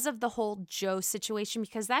because of the whole Joe situation,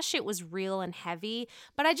 because that shit was real and heavy,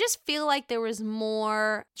 but I just feel like there was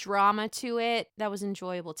more drama to it that was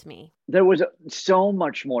enjoyable to me. there was so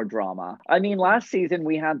much more drama. I mean, last season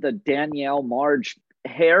we had the Danielle Marge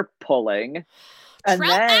hair pulling. And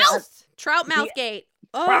then Trout mouth the- gate.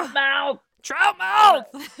 Trout Oh, mouth, trout mouth.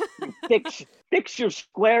 fix your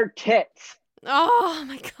square tits. Oh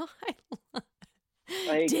my God.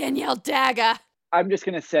 Like, Danielle Daga. I'm just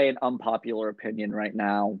gonna say an unpopular opinion right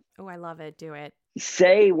now. Oh, I love it. Do it.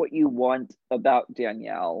 Say what you want about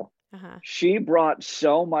Danielle. Uh-huh. She brought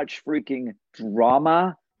so much freaking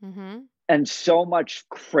drama Mm-hmm. and so much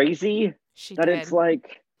crazy She that did. it's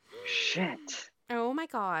like, shit. Oh my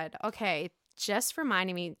God. Okay. Just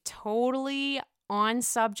reminding me, totally on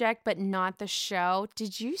subject, but not the show.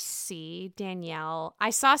 Did you see Danielle? I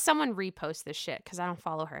saw someone repost this shit because I don't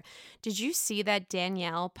follow her. Did you see that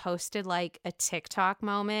Danielle posted like a TikTok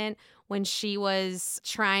moment when she was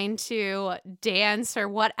trying to dance or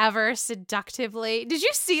whatever seductively? Did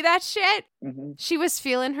you see that shit? Mhm. She was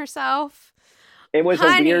feeling herself. It was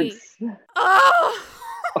Honey. a weird. Oh,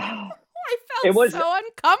 Oh, I felt It was- so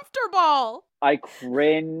uncomfortable. I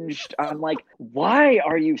cringed. I'm like, why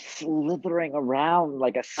are you slithering around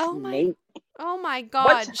like a Oh my snake? Oh my God.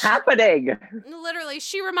 What's happening? Literally,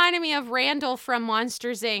 she reminded me of Randall from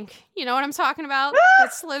Monsters, Inc. You know what I'm talking about?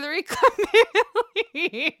 That slithery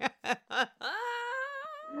chameleon.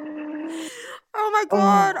 Oh my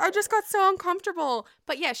God. I just got so uncomfortable.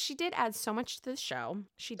 But yeah, she did add so much to the show.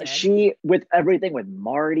 She did. She, with everything with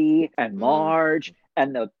Marty and Mm. Marge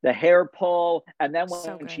and the hair pull, and then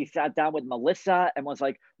So when good. she sat down with Melissa and was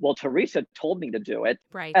like, well, Teresa told me to do it.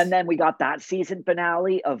 Right. And then we got that season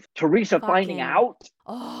finale of Teresa finding Fucking- out.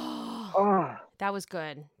 Oh, Oh, that was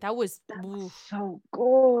good. That was. that was oof. so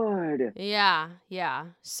good. Yeah. Yeah.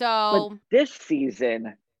 But So. this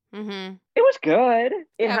season, Mhm. it was good. It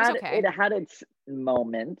Yeah, it was had okay. it had its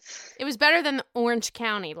moments. It was better than Orange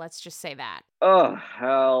County. Let's just say that. Oh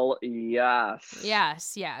hell yes.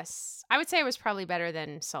 Yes, yes. I would say it was probably better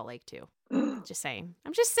than Salt Lake too. Just saying.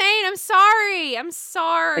 I'm just saying. I'm sorry. I'm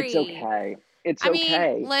sorry. It's okay. It's I mean,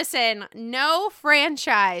 okay. listen, no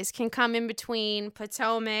franchise can come in between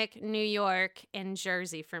Potomac, New York, and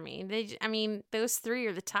Jersey for me. I mean, those three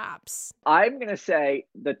are the tops. I'm gonna say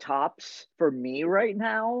the tops for me right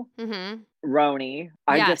now, Mm-hmm. Roni.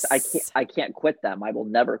 Yes. I can't quit them. I will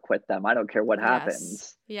never quit them. I don't care what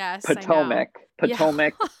happens. Yes. I know. Potomac. Yeah.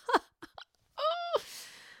 Potomac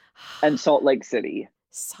and Salt Lake City.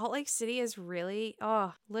 Salt Lake City is really.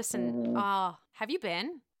 Oh, listen. Mhm. Oh, have you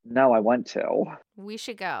been? No, I want to. We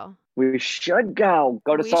should go. We should go.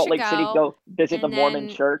 Go to We Salt should Lake City, go, go visit the and Mormon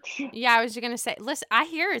then- church. Yeah, I was gonna say. Listen, I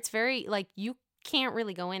hear it's very like you can't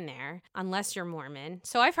really go in there unless you're Mormon.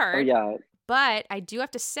 So I've heard. Oh yeah. But I do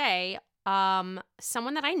have to say,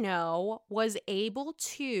 someone that I know was able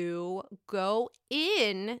to go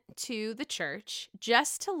in to the church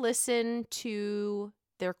just to listen to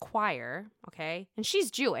their choir, okay? And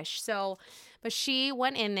she's Jewish, but she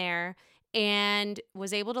went in there and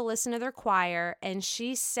was able to listen to their choir, and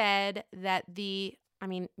she said that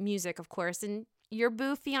music, of course, and your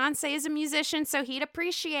boo fiance is a musician, so he'd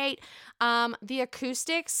appreciate the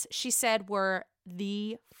acoustics, she said, were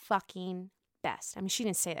the fucking best. I mean, she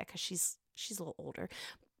didn't say that because she's a little older,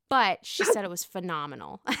 but she said it was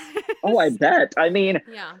phenomenal. Oh, I bet. I mean,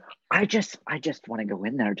 Yeah. I just want to go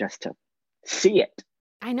in there just to see it.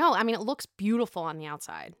 I know. I mean, it looks beautiful on the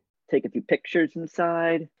outside. Take a few pictures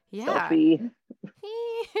inside. Yeah. Selfie.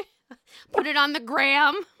 Put it on the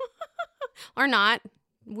gram. Or not.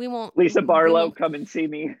 We won't. Lisa we Barlow, won't- come and see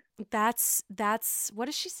me. That's what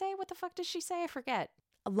does she say? What the fuck does she say? I forget.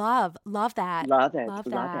 Love that. Love it. Love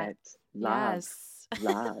Love that. it. Love. Yes.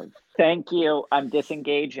 Love. Thank you. I'm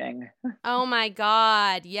disengaging. Oh my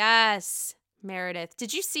God. Yes. Meredith.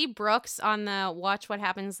 Did you see Brooks on the Watch What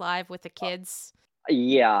Happens Live with the kids?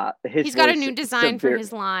 Yeah. He's got a voice new design for severe-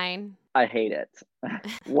 his line. I hate it.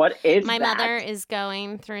 What is My that? mother is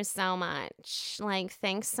going through so much. Like,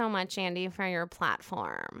 thanks so much, Andy, for your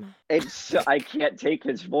platform. I can't take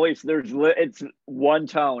his voice. It's one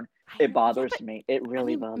tone. It bothers me. It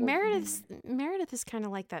really bothers me. Meredith is kind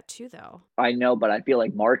of like that too, though. I know, but I feel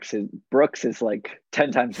like Brooks is like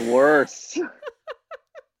 10 times worse.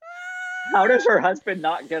 How does her husband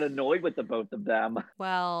not get annoyed with the both of them?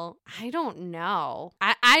 Well, I don't know.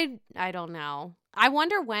 I don't know. I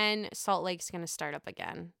wonder when Salt Lake's going to start up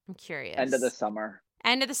again. I'm curious. End of the summer.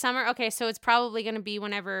 End of the summer? Okay, so it's probably going to be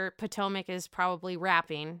whenever Potomac is probably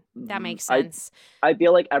wrapping. That makes sense. I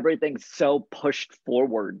feel like everything's so pushed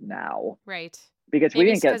forward now. Right. Because maybe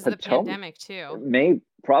we didn't get because of the pandemic too.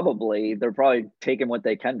 Probably. They're probably taking what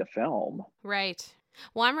they can to film. Right.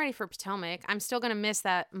 Well, I'm ready for Potomac. I'm still going to miss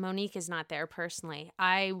that Monique is not there personally.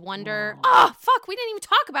 I wonder. Oh, fuck. We didn't even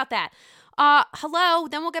talk about that. Hello.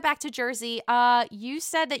 Then we'll get back to Jersey. You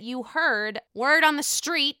said that you heard word on the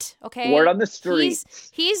street. Okay. Word on the street.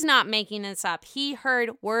 He's not making this up. He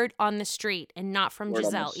heard word on the street and not from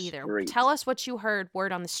Giselle either. Tell us what you heard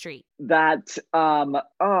word on the street. That,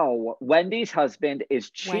 Wendy's husband is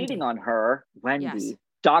cheating on her. Wendy. Yes.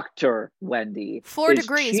 Dr. Wendy. 4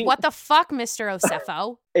 degrees. What the fuck, Mr.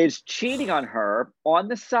 Osefo? Is cheating on her on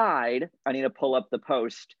the side. I need to pull up the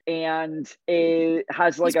post. And it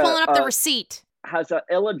has like He's pulling up the receipt. Has an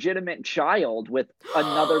illegitimate child with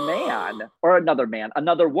another man. Or another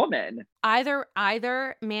woman. Either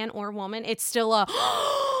man or woman. It's still a...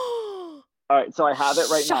 All right, so I have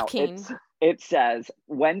it right Shocking. Now. It says,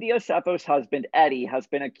 Wendy Osefo's husband, Eddie, has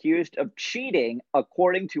been accused of cheating,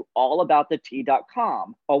 according to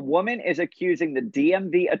allaboutthetea.com. A woman is accusing the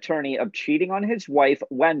DMV attorney of cheating on his wife,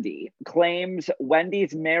 Wendy, claims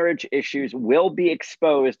Wendy's marriage issues will be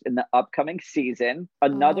exposed in the upcoming season.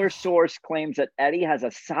 Another source claims that Eddie has a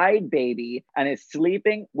side baby and is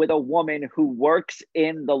sleeping with a woman who works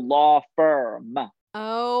in the law firm.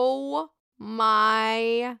 Oh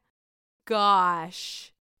my gosh.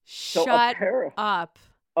 Shut up.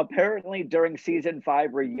 Apparently, during season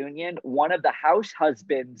 5 reunion, one of the house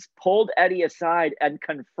husbands pulled Eddie aside and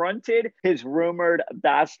confronted his rumored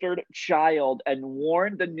bastard child and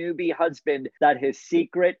warned the newbie husband that his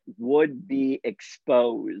secret would be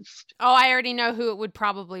exposed. Oh, I already know who it would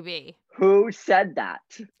probably be. Who said that?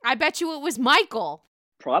 I bet you it was Michael.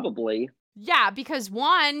 Probably. Yeah, because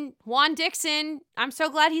Juan Dixon, I'm so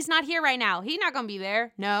glad he's not here right now. He's not going to be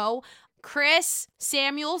there. No. Chris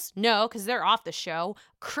Samuels, no, because they're off the show.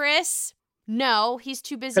 Chris, no, he's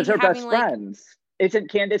too busy. Because they're best friends.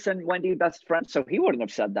 Isn't Candace and Wendy best friends? So he wouldn't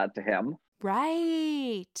have said that to him.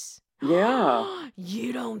 Right. Yeah.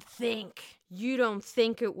 You don't think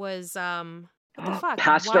it was what the fuck?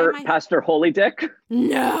 Pastor Holy Dick?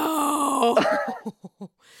 No.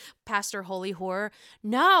 Pastor Holy Whore?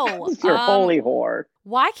 No. Pastor Holy Whore.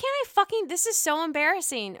 Why can't I fucking... This is so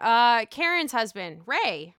embarrassing. Karen's husband,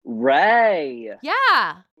 Ray.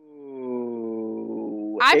 Yeah.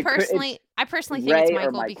 Ooh. I personally think it's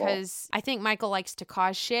Michael because I think Michael likes to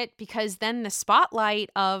cause shit because then the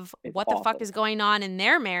spotlight of what the fuck is going on in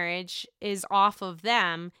their marriage is off of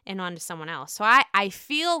them and onto someone else. So I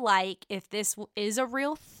feel like if this is a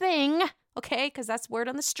real thing, okay, because that's word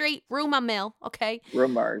on the street, rumor mill, okay?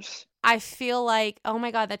 Rumors. I feel like, oh my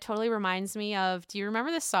God, that totally reminds me of, do you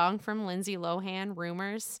remember the song from Lindsay Lohan,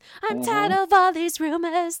 Rumors? I'm tired of all these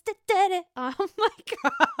rumors. Oh my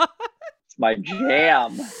God. It's my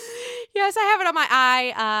jam. Yes, I have it on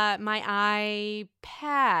my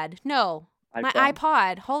iPad. No, my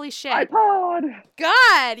iPod. Holy shit. iPod.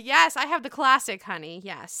 God, yes, I have the classic, honey.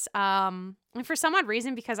 Yes. And for some odd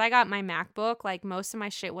reason, because I got my MacBook, like most of my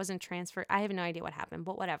shit wasn't transferred. I have no idea what happened,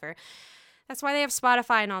 but whatever. That's why they have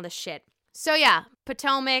Spotify and all this shit. So yeah,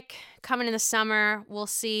 Potomac coming in the summer. We'll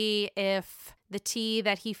see if the tea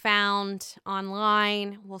that he found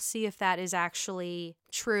online, we'll see if that is actually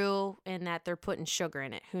true and that they're putting sugar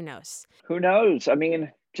in it. Who knows? Who knows? I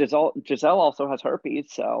mean, Giselle also has herpes,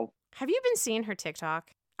 so. Have you been seeing her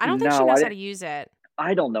TikTok? I don't think she knows how to use it.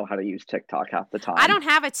 I don't know how to use TikTok half the time. I don't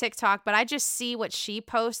have a TikTok, but I just see what she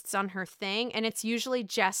posts on her thing. And it's usually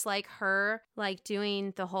just like her, like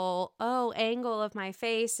doing the whole, angle of my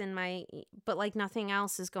face but like nothing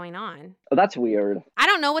else is going on. Oh, that's weird. I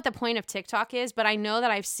don't know what the point of TikTok is, but I know that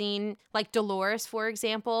I've seen like Dolores, for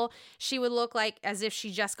example, she would look like as if she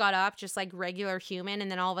just got up, just like regular human. And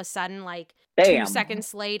then all of a sudden, like, Bam. 2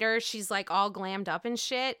 seconds later, she's like all glammed up and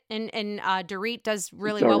shit. And Dorit does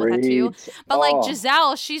really well with that too. But like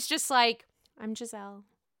Giselle, she's just like, I'm Giselle.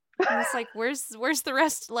 And it's like, where's the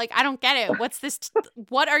rest? Like, I don't get it. What's this?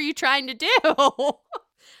 What are you trying to do?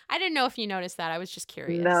 I didn't know if you noticed that. I was just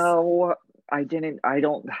curious. No, I didn't. I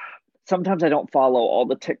don't. sometimes I don't follow all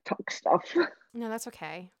the TikTok stuff. No, that's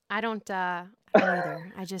okay. I don't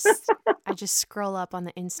either. I just scroll up on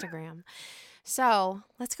the Instagram. So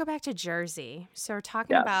let's go back to Jersey. So we're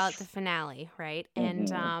talking about the Yes. finale, right?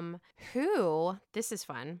 Mhm. And this is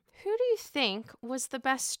fun. Who do you think was the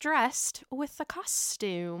best dressed with the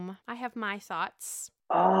costume? I have my thoughts,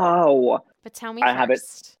 Oh, but tell me I have it.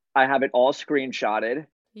 first. I have it all screenshotted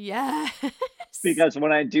Yes. because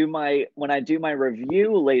when I do my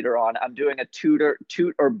review later on, I'm doing a toot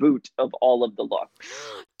or boot of all of the looks.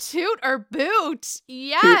 Toot or boot. Toot or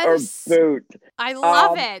Yes. boot. I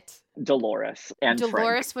love Um, it. Dolores and Frank.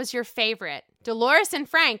 Dolores was your favorite. Dolores and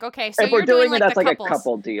Frank. Okay, so If we're you're doing doing it, like that's the like couples. a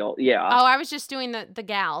couple deal. Yeah. Oh, I was just doing the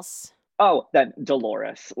gals. Oh, then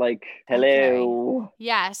Dolores. Like, hello.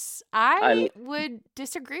 Yes, I I would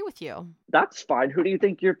disagree with you. That's fine. Who do you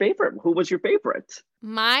think your favorite? Who was your favorite?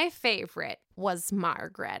 My favorite was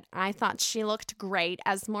Margaret. I thought she looked great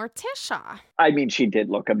as Morticia. I mean, she did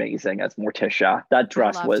look amazing as Morticia. That I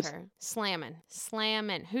dress loved was her.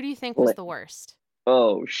 Slamming. Who do you think was the worst?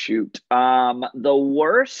 oh shoot. The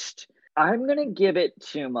worst. I'm gonna give it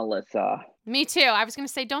to Melissa. Me too. I was going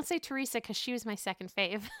to say, don't say Teresa because she was my second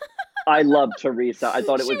fave. I love Teresa. I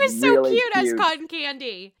thought it She was was so really cute as cotton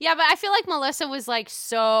candy. Yeah, but I feel like Melissa was like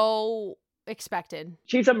so expected.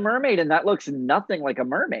 She's a mermaid, and that looks nothing like a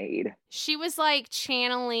mermaid. She was like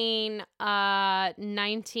channeling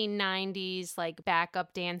 1990s like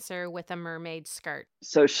backup dancer with a mermaid skirt.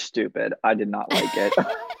 So stupid. I did not like it.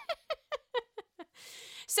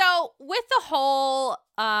 So with the whole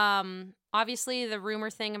obviously the rumor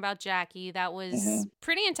thing about Jackie, that was Mhm.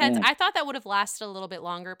 pretty intense. Mhm. I thought that would have lasted a little bit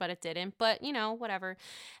longer, but it didn't. But whatever.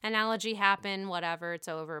 Analogy happened, whatever, it's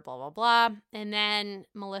over, blah, blah, blah. And then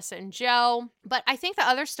Melissa and Joe. But I think the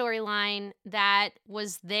other storyline that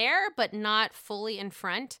was there, but not fully in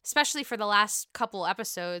front, especially for the last couple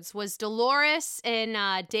episodes, was Dolores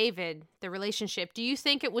and David, the relationship. Do you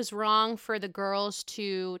think it was wrong for the girls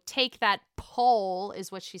to take that poll,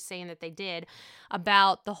 is what she's saying that they did,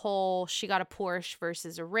 about the whole she got a Porsche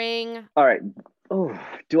versus a ring? All right. Oh,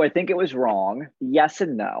 do I think it was wrong? Yes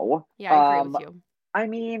and no. Yeah, I agree with you. I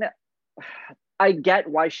mean, I get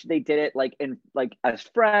why they did it like as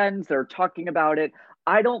friends, they're talking about it.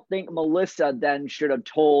 I don't think Melissa then should have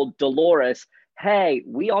told Dolores, "Hey,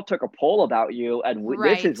 we all took a poll about you and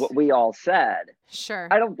this is what we all said." Sure.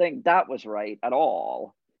 I don't think that was right at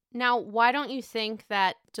all. Now, why don't you think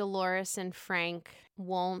that Dolores and Frank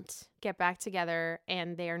won't get back together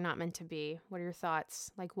and they are not meant to be? What are your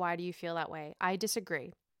thoughts? Like, why do you feel that way? I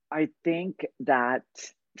disagree. I think that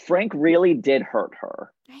Frank really did hurt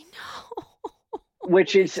her, I know.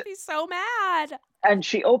 which is She's so mad. and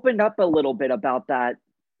she opened up a little bit about that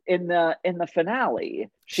in the finale.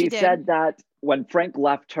 She did. said that when Frank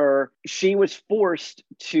left her, she was forced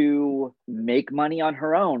to make money on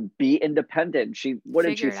her own, be independent. What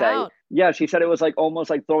did she Figure it say? out. Yeah, she said it was like almost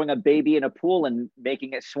like throwing a baby in a pool and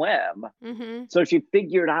making it swim. Mm-hmm. So she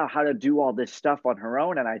figured out how to do all this stuff on her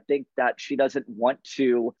own. And I think that she doesn't want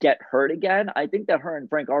to get hurt again. I think that her and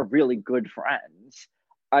Frank are really good friends.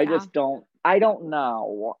 I don't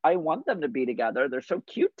know. I want them to be together. They're so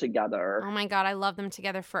cute together. Oh my God, I love them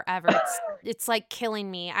together forever. It's like killing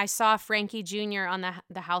me. I saw Frankie Jr. on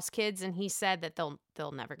the House Kids, and he said that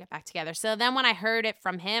they'll never get back together. So then when I heard it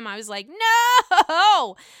from him, I was like,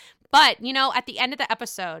 no. But at the end of the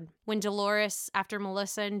episode, when Dolores, after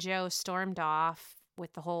Melissa and Joe stormed off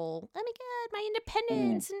with the whole, oh my God, my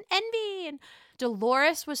independence and envy, and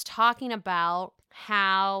Dolores was talking about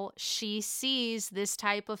how she sees this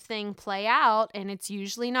type of thing play out, and it's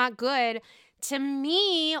usually not good. To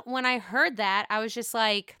me, when I heard that, I was just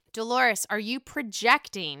like, Dolores, are you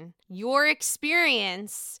projecting your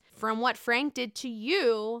experience from what Frank did to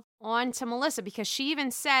you onto Melissa? Because she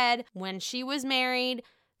even said when she was married,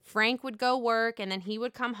 Frank would go work and then he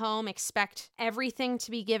would come home, expect everything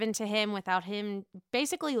to be given to him without him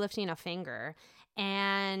basically lifting a finger.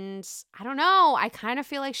 And I don't know, I kind of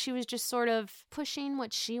feel like she was just sort of pushing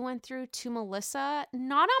what she went through to Melissa,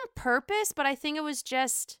 not on purpose, but I think it was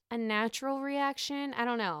just a natural reaction. I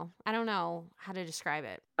don't know how to describe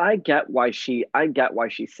it. I get why she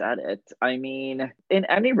said it. I mean, in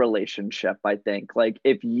any relationship, I think like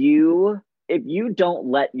if you don't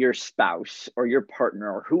let your spouse or your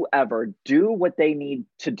partner or whoever do what they need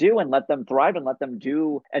to do and let them thrive and let them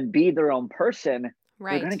do and be their own person,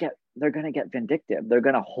 right, they're gonna get vindictive. They're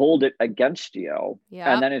gonna hold it against you.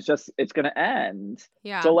 Yeah. And then it's gonna end.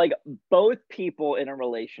 Yeah. So like both people in a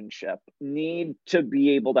relationship need to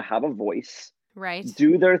be able to have a voice, right,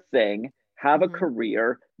 do their thing, have a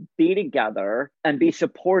career, be together, and be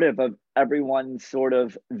supportive of everyone's sort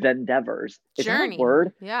of endeavors. Is that a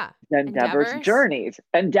word? Yeah. Endeavors, journeys,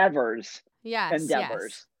 endeavors. Yes.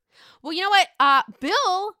 Well, you know what?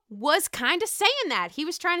 Bill was kind of saying that. He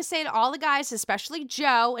was trying to say to all the guys, especially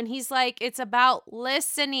Joe, and he's like, it's about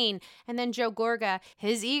listening. And then Joe Gorga,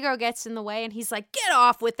 his ego gets in the way, and he's like, get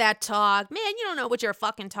off with that talk. Man, you don't know what you're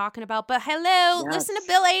fucking talking about. But hello, listen to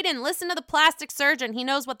Bill Aydin. Listen to the plastic surgeon. He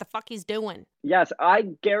knows what the fuck he's doing. Yes, I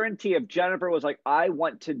guarantee if Jennifer was like, I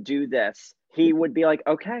want to do this, he would be like,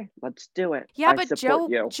 okay, let's do it. Yeah, but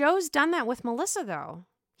Joe's done that with Melissa, though.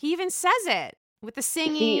 He even says it. With the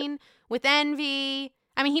singing, with Envy.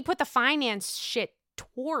 I mean, he put the finance shit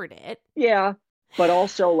toward it. Yeah, but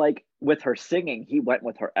also, like, with her singing, he went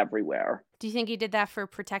with her everywhere. Do you think he did that for a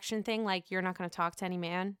protection thing? Like, you're not going to talk to any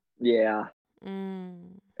man? Yeah.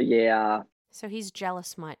 Yeah. So he's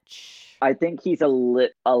jealous much. I think he's a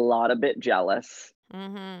lot a bit jealous.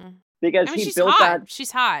 Because he built hot. She's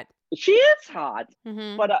hot. She is hot.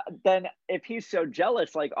 But then if he's so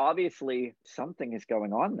jealous, like, obviously something is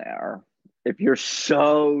going on there. If you're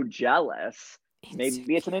so jealous,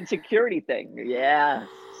 maybe it's an insecurity thing. Yeah.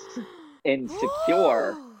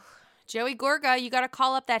 Insecure. Joey Gorga, you got to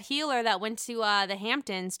call up that healer that went to the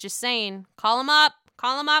Hamptons. Just saying, call him up.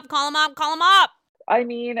 I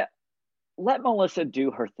mean, let Melissa do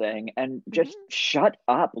her thing and just shut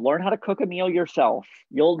up. Learn how to cook a meal yourself.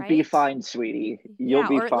 You'll be fine, sweetie. You'll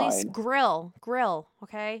be fine. Or at least grill,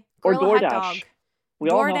 okay? Grill or DoorDash. A hot dog. We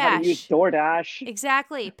all know how to use DoorDash.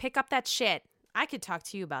 Exactly. Pick up that shit. I could talk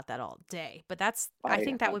to you about that all day, but I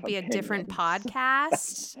think that would be a different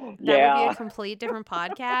podcast. That would be a complete different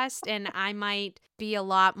podcast, and I might be a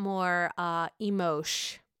lot more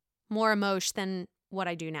emosh than what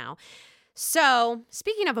I do now. So,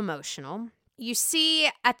 speaking of emotional, you see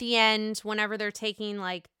at the end, whenever they're taking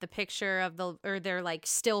like the picture of or they're like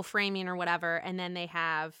still framing or whatever, and then they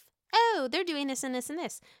have, they're doing this and this and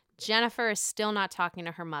this. Jennifer is still not talking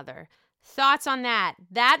to her mother. Thoughts on that?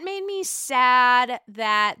 That made me sad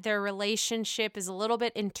that their relationship is a little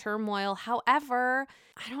bit in turmoil. However,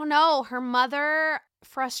 I don't know. Her mother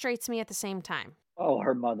frustrates me at the same time. Oh,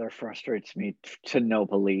 her mother frustrates me to no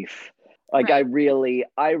belief. Like, right. I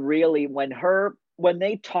really, when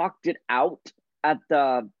they talked it out at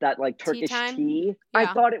that like Turkish tea, I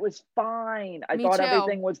thought it was fine. I thought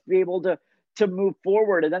everything was be able to move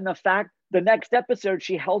forward. And then the next episode,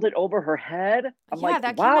 she held it over her head. I'm like,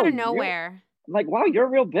 that wow, came out of nowhere. I'm like, wow, you're a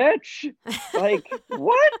real bitch. Like,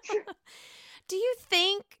 what? Do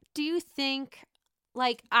you think,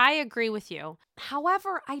 like, I agree with you.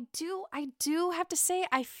 However, I do have to say,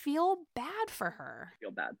 I feel bad for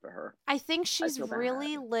her. I think she's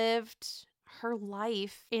really lived her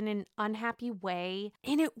life in an unhappy way,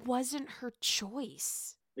 and it wasn't her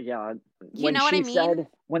choice. Yeah. You know what I mean?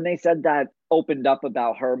 When they said that, opened up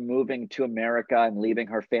about her moving to America and leaving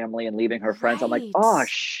her family and leaving her friends, I'm like, oh,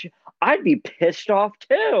 I'd be pissed off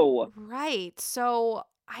too. Right. So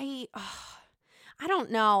I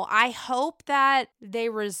don't know. I hope that they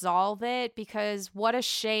resolve it, because what a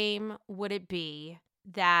shame would it be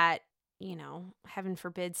that, you know, heaven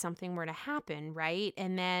forbid something were to happen, right?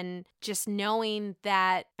 And then just knowing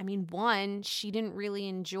that, I mean, one, she didn't really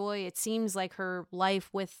enjoy, it seems like, her life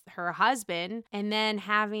with her husband. And then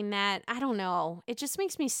having that, I don't know, it just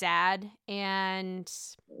makes me sad. And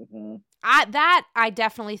I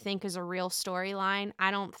definitely think is a real storyline.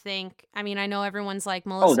 I know everyone's like,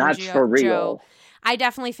 Melissa, that's for real. Joe. I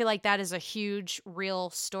definitely feel like that is a huge,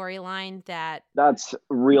 real storyline that's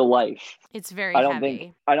real life. It's very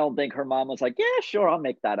heavy. I don't think her mom was like, yeah, sure, I'll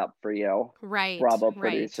make that up for you. Right. Bravo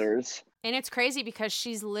producers. And it's crazy because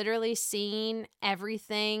she's literally seen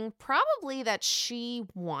everything probably that she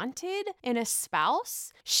wanted in a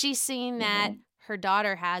spouse. She's seen that her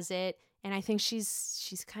daughter has it. And I think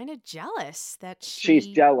she's kind of jealous that she's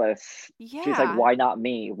jealous. Yeah. She's like, why not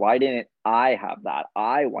me? Why didn't I have that?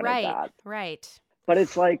 I wanted that. Right. But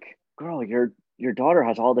it's like, girl, your daughter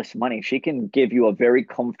has all this money. She can give you a very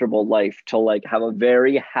comfortable life to like have a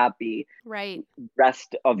very happy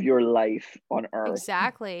rest of your life on earth.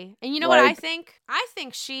 Exactly. And you know what I think? I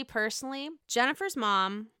think she personally, Jennifer's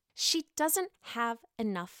mom, she doesn't have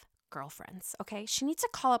enough girlfriends, okay? She needs to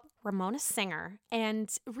call up Ramona Singer and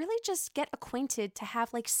really just get acquainted to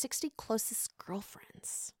have like 60 closest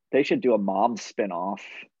girlfriends. They should do a mom spinoff.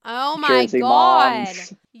 Oh my Jersey God.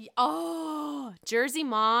 Moms. Oh, Jersey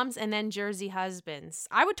Moms and then Jersey Husbands.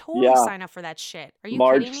 I would totally sign up for that shit. Are you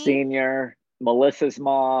Marge kidding me? Senior, Melissa's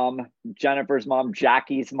mom, Jennifer's mom,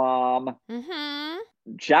 Jackie's mom. Mm-hmm.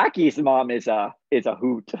 Jackie's mom is a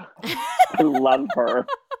hoot. I love her.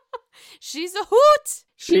 She's a hoot.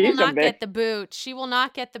 She will She's not get the boot. She will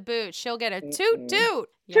not get the boot. She'll get a toot toot. Toot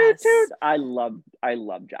Yes. toot. I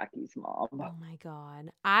love Jackie's mom. Oh my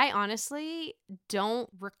God. I honestly don't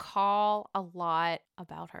recall a lot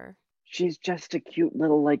about her. She's just a cute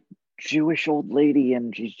little like Jewish old lady,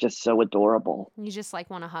 and she's just so adorable. You just like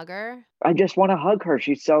want to hug her? I just want to hug her.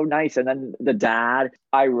 She's so nice. And then the dad,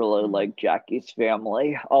 I really like Jackie's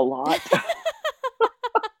family a lot.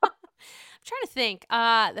 I'm trying to think.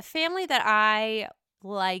 The family that I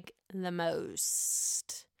like the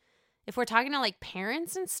most. If we're talking to like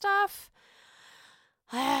parents and stuff,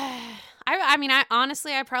 I mean,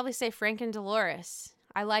 honestly, I'd probably say Frank and Dolores.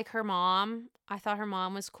 I like her mom. I thought her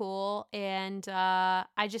mom was cool, and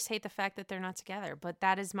I just hate the fact that they're not together. But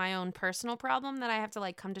that is my own personal problem that I have to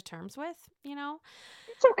like come to terms with, you know?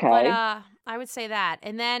 It's okay. But I would say that.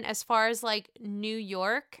 And then as far as like New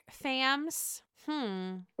York fams,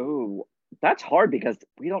 Ooh, that's hard because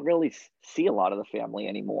we don't really see a lot of the family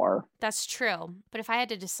anymore. That's true. But if I had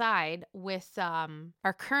to decide with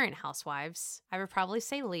our current housewives, I would probably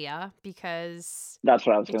say Leah because That's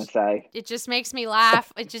what I was going to say. it just makes me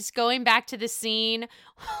laugh. It's just going back to the scene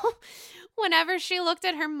whenever she looked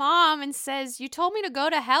at her mom and says, "You told me to go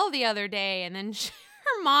to hell the other day." And then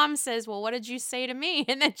her mom says, "Well, what did you say to me?"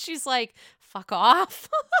 And then she's like, "Fuck off."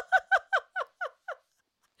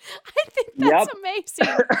 I think that's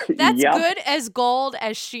amazing. That's good as gold,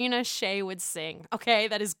 as Sheena Shea would sing. Okay,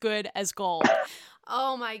 that is good as gold.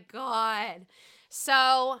 Oh my God.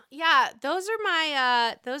 So yeah, those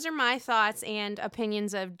are my thoughts and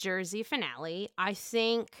opinions of Jersey finale. I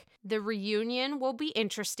think the reunion will be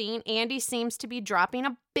interesting. Andy seems to be dropping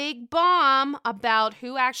a big bomb about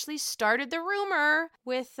who actually started the rumor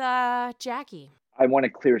with Jackie. I want to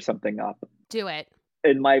clear something up. Do it.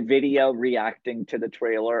 In my video reacting to the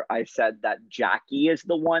trailer, I said that Jackie is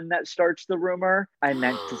the one that starts the rumor. I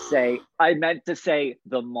meant to say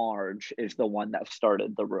the Marge is the one that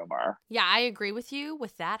started the rumor. Yeah, I agree with you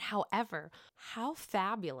with that. However, how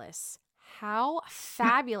fabulous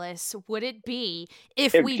would it be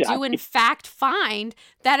if we Jackie do in fact find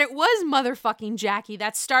that it was motherfucking Jackie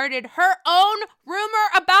that started her own rumor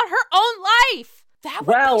about her own life? That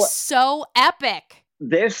would be so epic.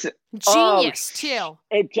 This genius too.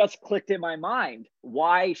 It just clicked in my mind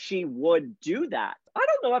why she would do that. I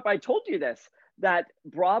don't know if I told you this, that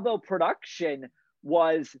Bravo production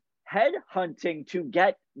was headhunting to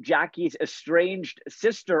get Jackie's estranged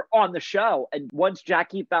sister on the show, and once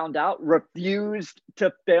Jackie found out, refused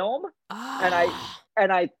to film. And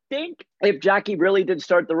I think if Jackie really did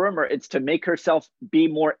start the rumor, it's to make herself be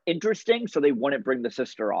more interesting so they wouldn't bring the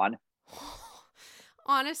sister on.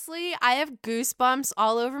 Honestly, I have goosebumps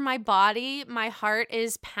all over my body. My heart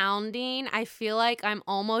is pounding. I feel like I'm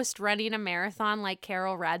almost running a marathon like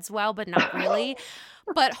Carol Radswell, but not really.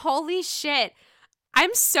 But holy shit,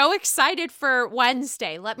 I'm so excited for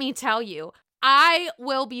Wednesday. Let me tell you, I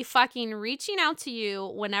will be fucking reaching out to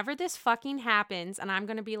you whenever this fucking happens, and I'm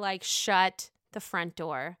going to be like, shut the front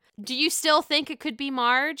door. Do you still think it could be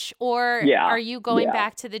Marge, or are you going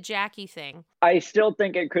back to the Jackie thing? I still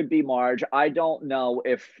think it could be Marge. I don't know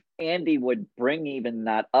if Andy would bring even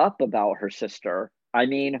that up about her sister. I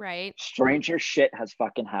mean, stranger shit has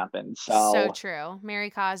fucking happened. So true.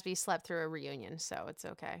 Mary Cosby slept through a reunion, so it's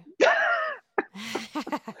okay.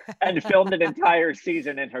 And filmed an entire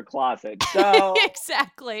season in her closet. So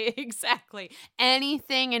Exactly.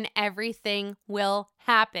 Anything and everything will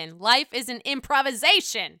happen. Life is an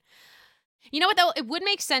improvisation. You know what, though? It would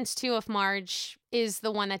make sense, too, if Marge is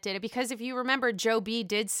the one that did it. Because if you remember, Joe B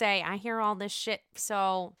did say, I hear all this shit,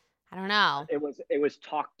 so I don't know. It was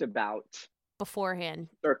talked about beforehand.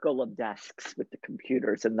 Circle of desks with the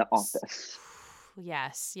computers in the office.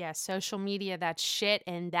 Yes. Social media, that shit,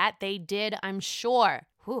 and that they did, I'm sure.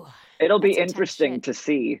 Whew, it'll be interesting to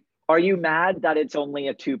see. Are you mad that it's only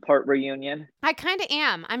a 2-part reunion? I kind of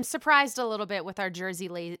am. I'm surprised a little bit with our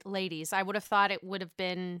Jersey ladies. I would have thought it would have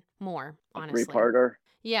been more, honestly. A 3-parter?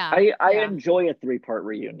 Yeah. I enjoy a 3-part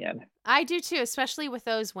reunion. I do too, especially with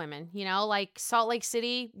those women. You know, like Salt Lake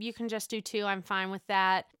City, you can just do 2. I'm fine with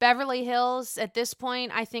that. Beverly Hills, at this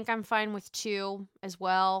point, I think I'm fine with 2 as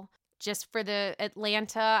well. Just for the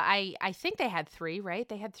Atlanta, I think they had 3, right?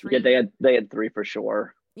 They had 3. Yeah, they had 3 for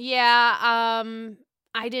sure. Yeah,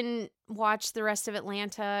 I didn't watch the rest of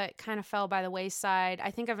Atlanta. It kind of fell by the wayside.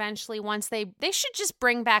 I think eventually once they should just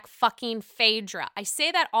bring back fucking Phaedra. I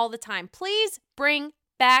say that all the time. Please bring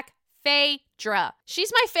back Phaedra.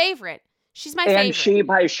 She's my favorite. She's my favorite. And She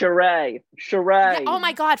by Sheree. Yeah, oh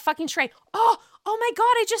my God, fucking Sheree. Oh, Oh my God,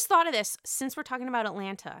 I just thought of this. Since we're talking about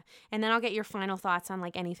Atlanta, and then I'll get your final thoughts on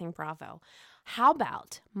like anything Bravo. How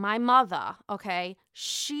about my mother, okay?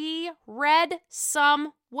 She read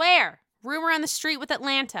somewhere, rumor on the street with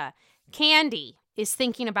Atlanta, Candy is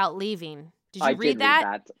thinking about leaving. Did you read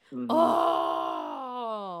that? Mm-hmm.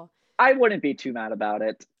 Oh. I wouldn't be too mad about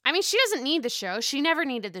it. I mean, she doesn't need the show. She never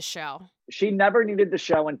needed the show. She never needed the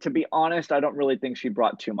show. And to be honest, I don't really think she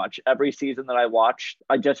brought too much. Every season that I watched,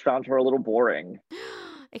 I just found her a little boring.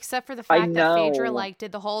 Except for the fact that Phaedra like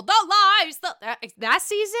did the whole the lies that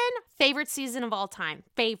season, favorite season of all time.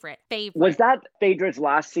 Favorite. Was that Phaedra's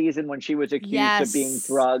last season when she was accused of being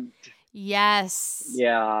drugged? Yes.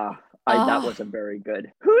 Yeah. That wasn't very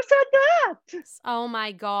good. Who said that? Oh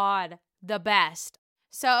my God. The best.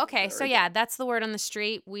 So, okay. So yeah, that's the word on the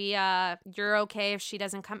street. You're okay if she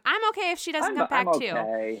doesn't come. I'm okay if she doesn't come back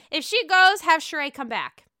too. If she goes, have Sheree come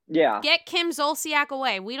back. Yeah. Get Kim Zolciak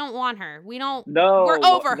away. We don't want her. We don't. No. We're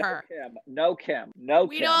over her. No Kim.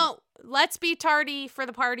 We don't. Let's be tardy for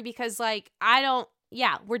the party because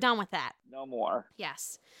yeah, we're done with that. No more.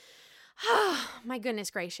 Yes. My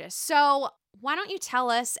goodness gracious. So why don't you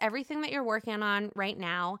tell us everything that you're working on right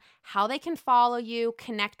now, how they can follow you,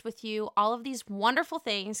 connect with you, all of these wonderful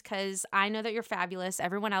things, because I know that you're fabulous.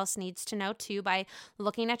 Everyone else needs to know too by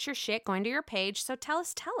looking at your shit, going to your page. So tell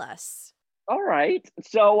us. All right.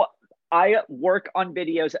 So I work on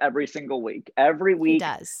videos every single week. Every week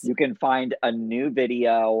you can find a new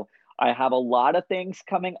video. I have a lot of things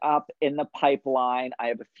coming up in the pipeline. I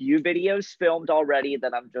have a few videos filmed already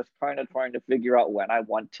that I'm just kind of trying to figure out when I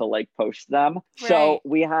want to like post them. Right. So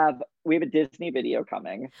we have a Disney video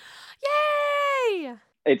coming. Yay!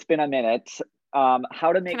 It's been a minute.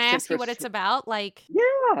 How to make. Can I ask you what it's about? Like,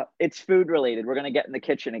 yeah, it's food related. We're gonna get in the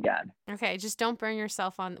kitchen again. Okay, just don't burn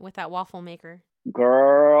yourself with that waffle maker,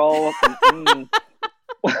 girl.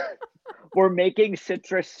 We're making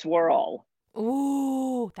citrus swirl.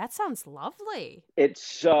 Ooh, that sounds lovely. I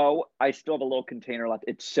still have a little container left.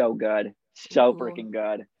 It's so good. So freaking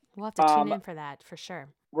good. We'll have to tune in for that for sure.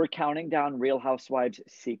 We're counting down Real Housewives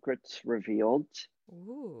Secrets Revealed.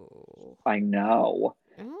 Ooh. I know.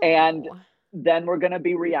 Ooh. And then we're going to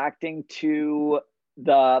be reacting to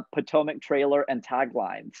the Potomac trailer and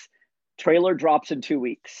taglines. Trailer drops in 2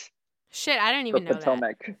 weeks. Shit, I didn't even know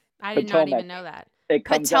Potomac. That. I did not even know that.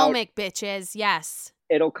 Potomac, bitches. Yes.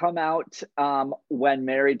 It'll come out when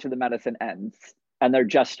Married to the Medicine ends, and they're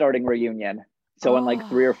just starting Reunion. So in like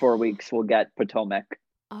 3 or 4 weeks, we'll get Potomac.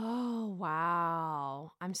 Oh,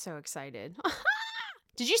 wow. I'm so excited.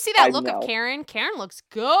 Did you see that look of Karen? Karen looks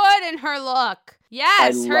good in her look.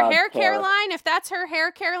 Yes, her hair care line. If that's her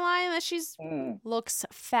hair care line, that she's looks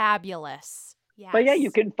fabulous. Yes. But yeah,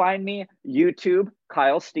 you can find me YouTube,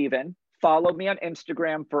 Kyle Steven. Follow me on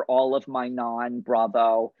Instagram for all of my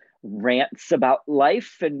non-Bravo rants about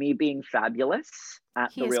life and me being fabulous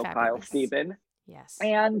at The Real Kyle Steven. Yes.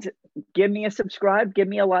 And give me a subscribe, give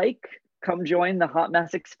me a like. Come join the Hot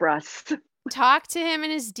Mess Express. Talk to him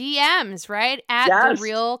in his DMs, right? At The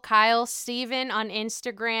Real Kyle Steven on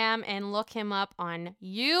Instagram, and look him up on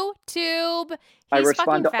YouTube. I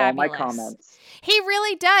respond to all my comments. He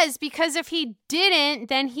really does, because if he didn't,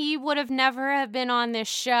 then he would have never have been on this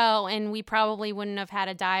show, and we probably wouldn't have had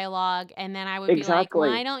a dialogue. And then I would be like,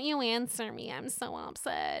 why don't you answer me? I'm so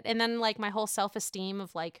upset. And then like my whole self-esteem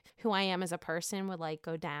of like who I am as a person would like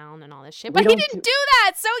go down and all this shit. But he didn't do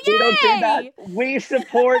that, so yay! We don't do that. We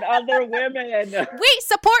support other women. We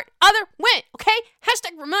support other women, okay?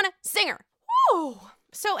 Hashtag Ramona Singer. Woo!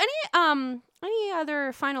 So any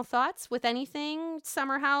other final thoughts with anything?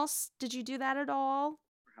 Summer House, did you do that at all?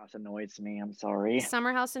 Summer House annoys me. I'm sorry.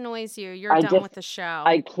 Summer House annoys you. You're done with the show.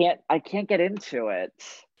 I can't get into it.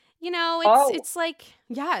 You know, it's like,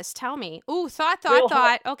 yes, tell me. Ooh, thought.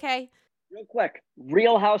 Okay. Real quick.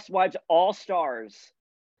 Real Housewives All Stars.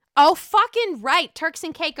 Oh, fucking right. Turks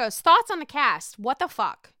and Caicos. Thoughts on the cast. What the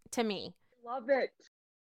fuck to me? Love it.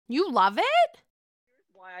 You love it? Here's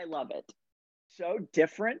why I love it. So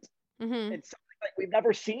different. Mm-hmm. It's something like we've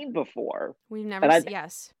never seen before. We've never seen,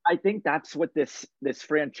 yes. I think that's what this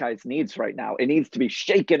franchise needs right now. It needs to be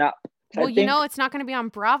shaken up. Well, you know it's not going to be on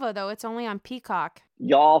Bravo, though. It's only on Peacock.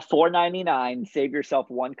 Y'all, $4.99. Save yourself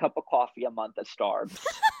 1 cup of coffee a month at Starbucks.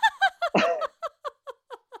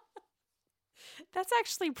 That's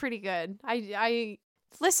actually pretty good. I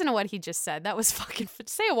listen to what he just said. That was fucking...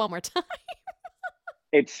 Say it one more time.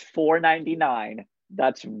 It's $4.99.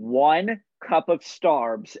 That's 1 cup of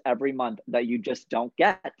Starbucks every month that you just don't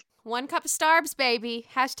get. 1 cup of Starbucks, baby.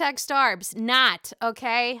 Hashtag Starbucks. Not,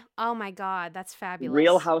 okay? Oh my God, that's fabulous.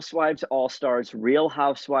 Real Housewives All Stars, Real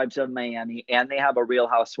Housewives of Miami, and they have a Real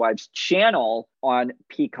Housewives channel on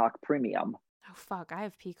Peacock Premium. Oh, fuck. I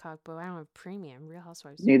have Peacock, but I don't have premium. Real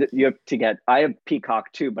Housewives. You have to get, I have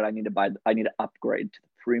Peacock too, but I need to upgrade to the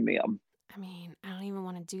premium. I mean, I don't even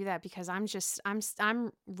want to do that because I'm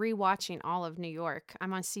rewatching all of New York.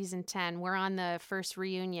 I'm on season 10. We're on the first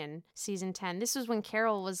reunion, season 10. This was when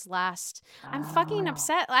Carol was last. I'm fucking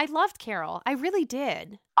upset. I loved Carol. I really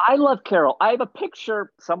did. I love Carol. I have a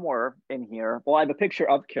picture somewhere in here. Well, I have a picture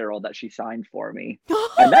of Carol that she signed for me.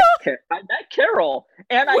 I met Carol,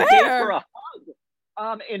 and I gave her a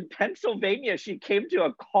hug. In Pennsylvania, she came to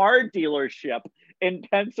a car dealership in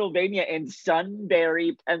Pennsylvania, in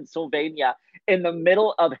Sunbury, Pennsylvania, in the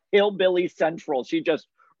middle of Hillbilly Central. She just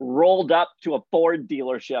rolled up to a Ford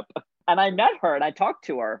dealership, and I met her and I talked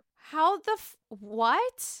to her. How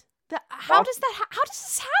what? How does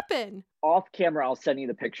this happen? Off camera, I'll send you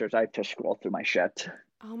the pictures. I have to scroll through my shit.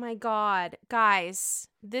 Oh my God. Guys,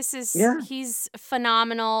 he's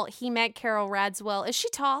phenomenal. He met Carol Radziwill. Is she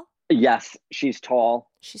tall? Yes, she's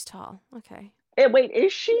tall. She's tall. Okay. Hey, wait,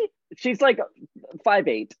 is she? She's like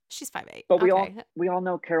 5'8". She's 5'8". But we all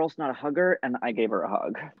know Carol's not a hugger, and I gave her a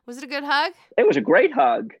hug. Was it a good hug? It was a great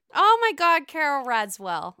hug. Oh my God, Carol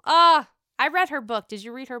Radziwill. Oh, I read her book. Did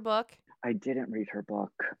you read her book? I didn't read her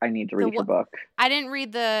book. I need to read her book. I didn't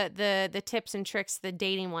read the tips and tricks, the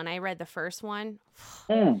dating one. I read the first one.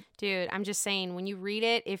 Dude, I'm just saying, when you read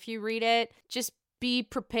it, if you read it, just be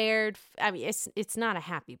prepared. I mean, it's not a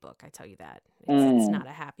happy book. I tell you that. It's not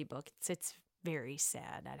a happy book. It's very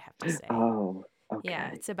sad, I'd have to say. Oh, okay.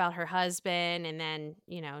 Yeah, it's about her husband, and then,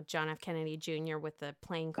 John F. Kennedy Jr. with the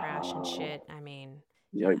plane crash and shit. I mean,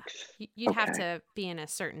 yikes. Yeah. You'd have to be in a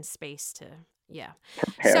certain space to, yeah.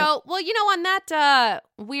 Prepare. So, well, on that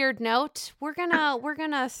weird note, we're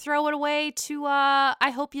gonna throw it away to.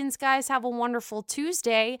 I hope you guys have a wonderful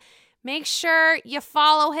Tuesday. Make sure you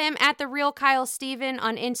follow him at The Real Kyle Steven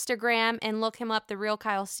on Instagram and look him up, The Real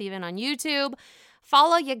Kyle Steven on YouTube.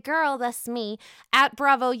 Follow your girl, that's me, at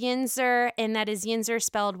Bravo Yinzer, and that is Yinzer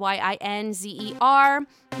spelled Yinzer.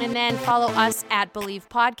 And then follow us at Believe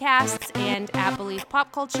Podcasts and at Believe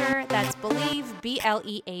Pop Culture. That's Believe,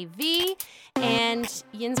 BLEAV. And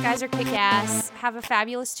Yin's guys are kick-ass. Have a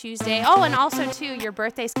fabulous Tuesday. Oh, and also, too, your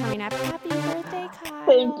birthday's coming up. Happy birthday, Kyle.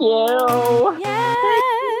 Thank you.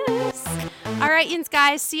 Yes. All right, Yin's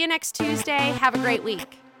guys, see you next Tuesday. Have a great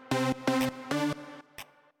week.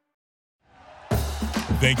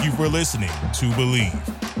 Thank you for listening to Believe.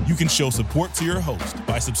 You can show support to your host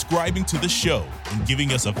by subscribing to the show and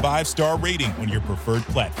giving us a 5-star rating on your preferred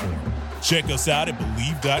platform. Check us out at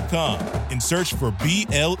Believe.com and search for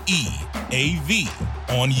BLEAV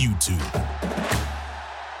on YouTube.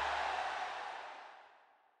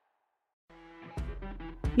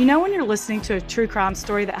 When you're listening to a true crime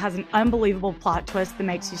story that has an unbelievable plot twist that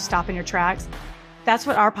makes you stop in your tracks? That's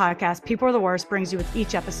what our podcast, People Are the Worst, brings you with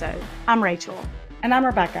each episode. I'm Rachel. And I'm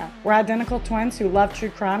Rebecca. We're identical twins who love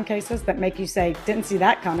true crime cases that make you say, didn't see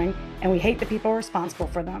that coming, and we hate the people responsible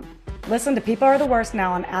for them. Listen to People Are the Worst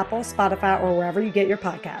now on Apple, Spotify, or wherever you get your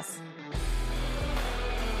podcasts.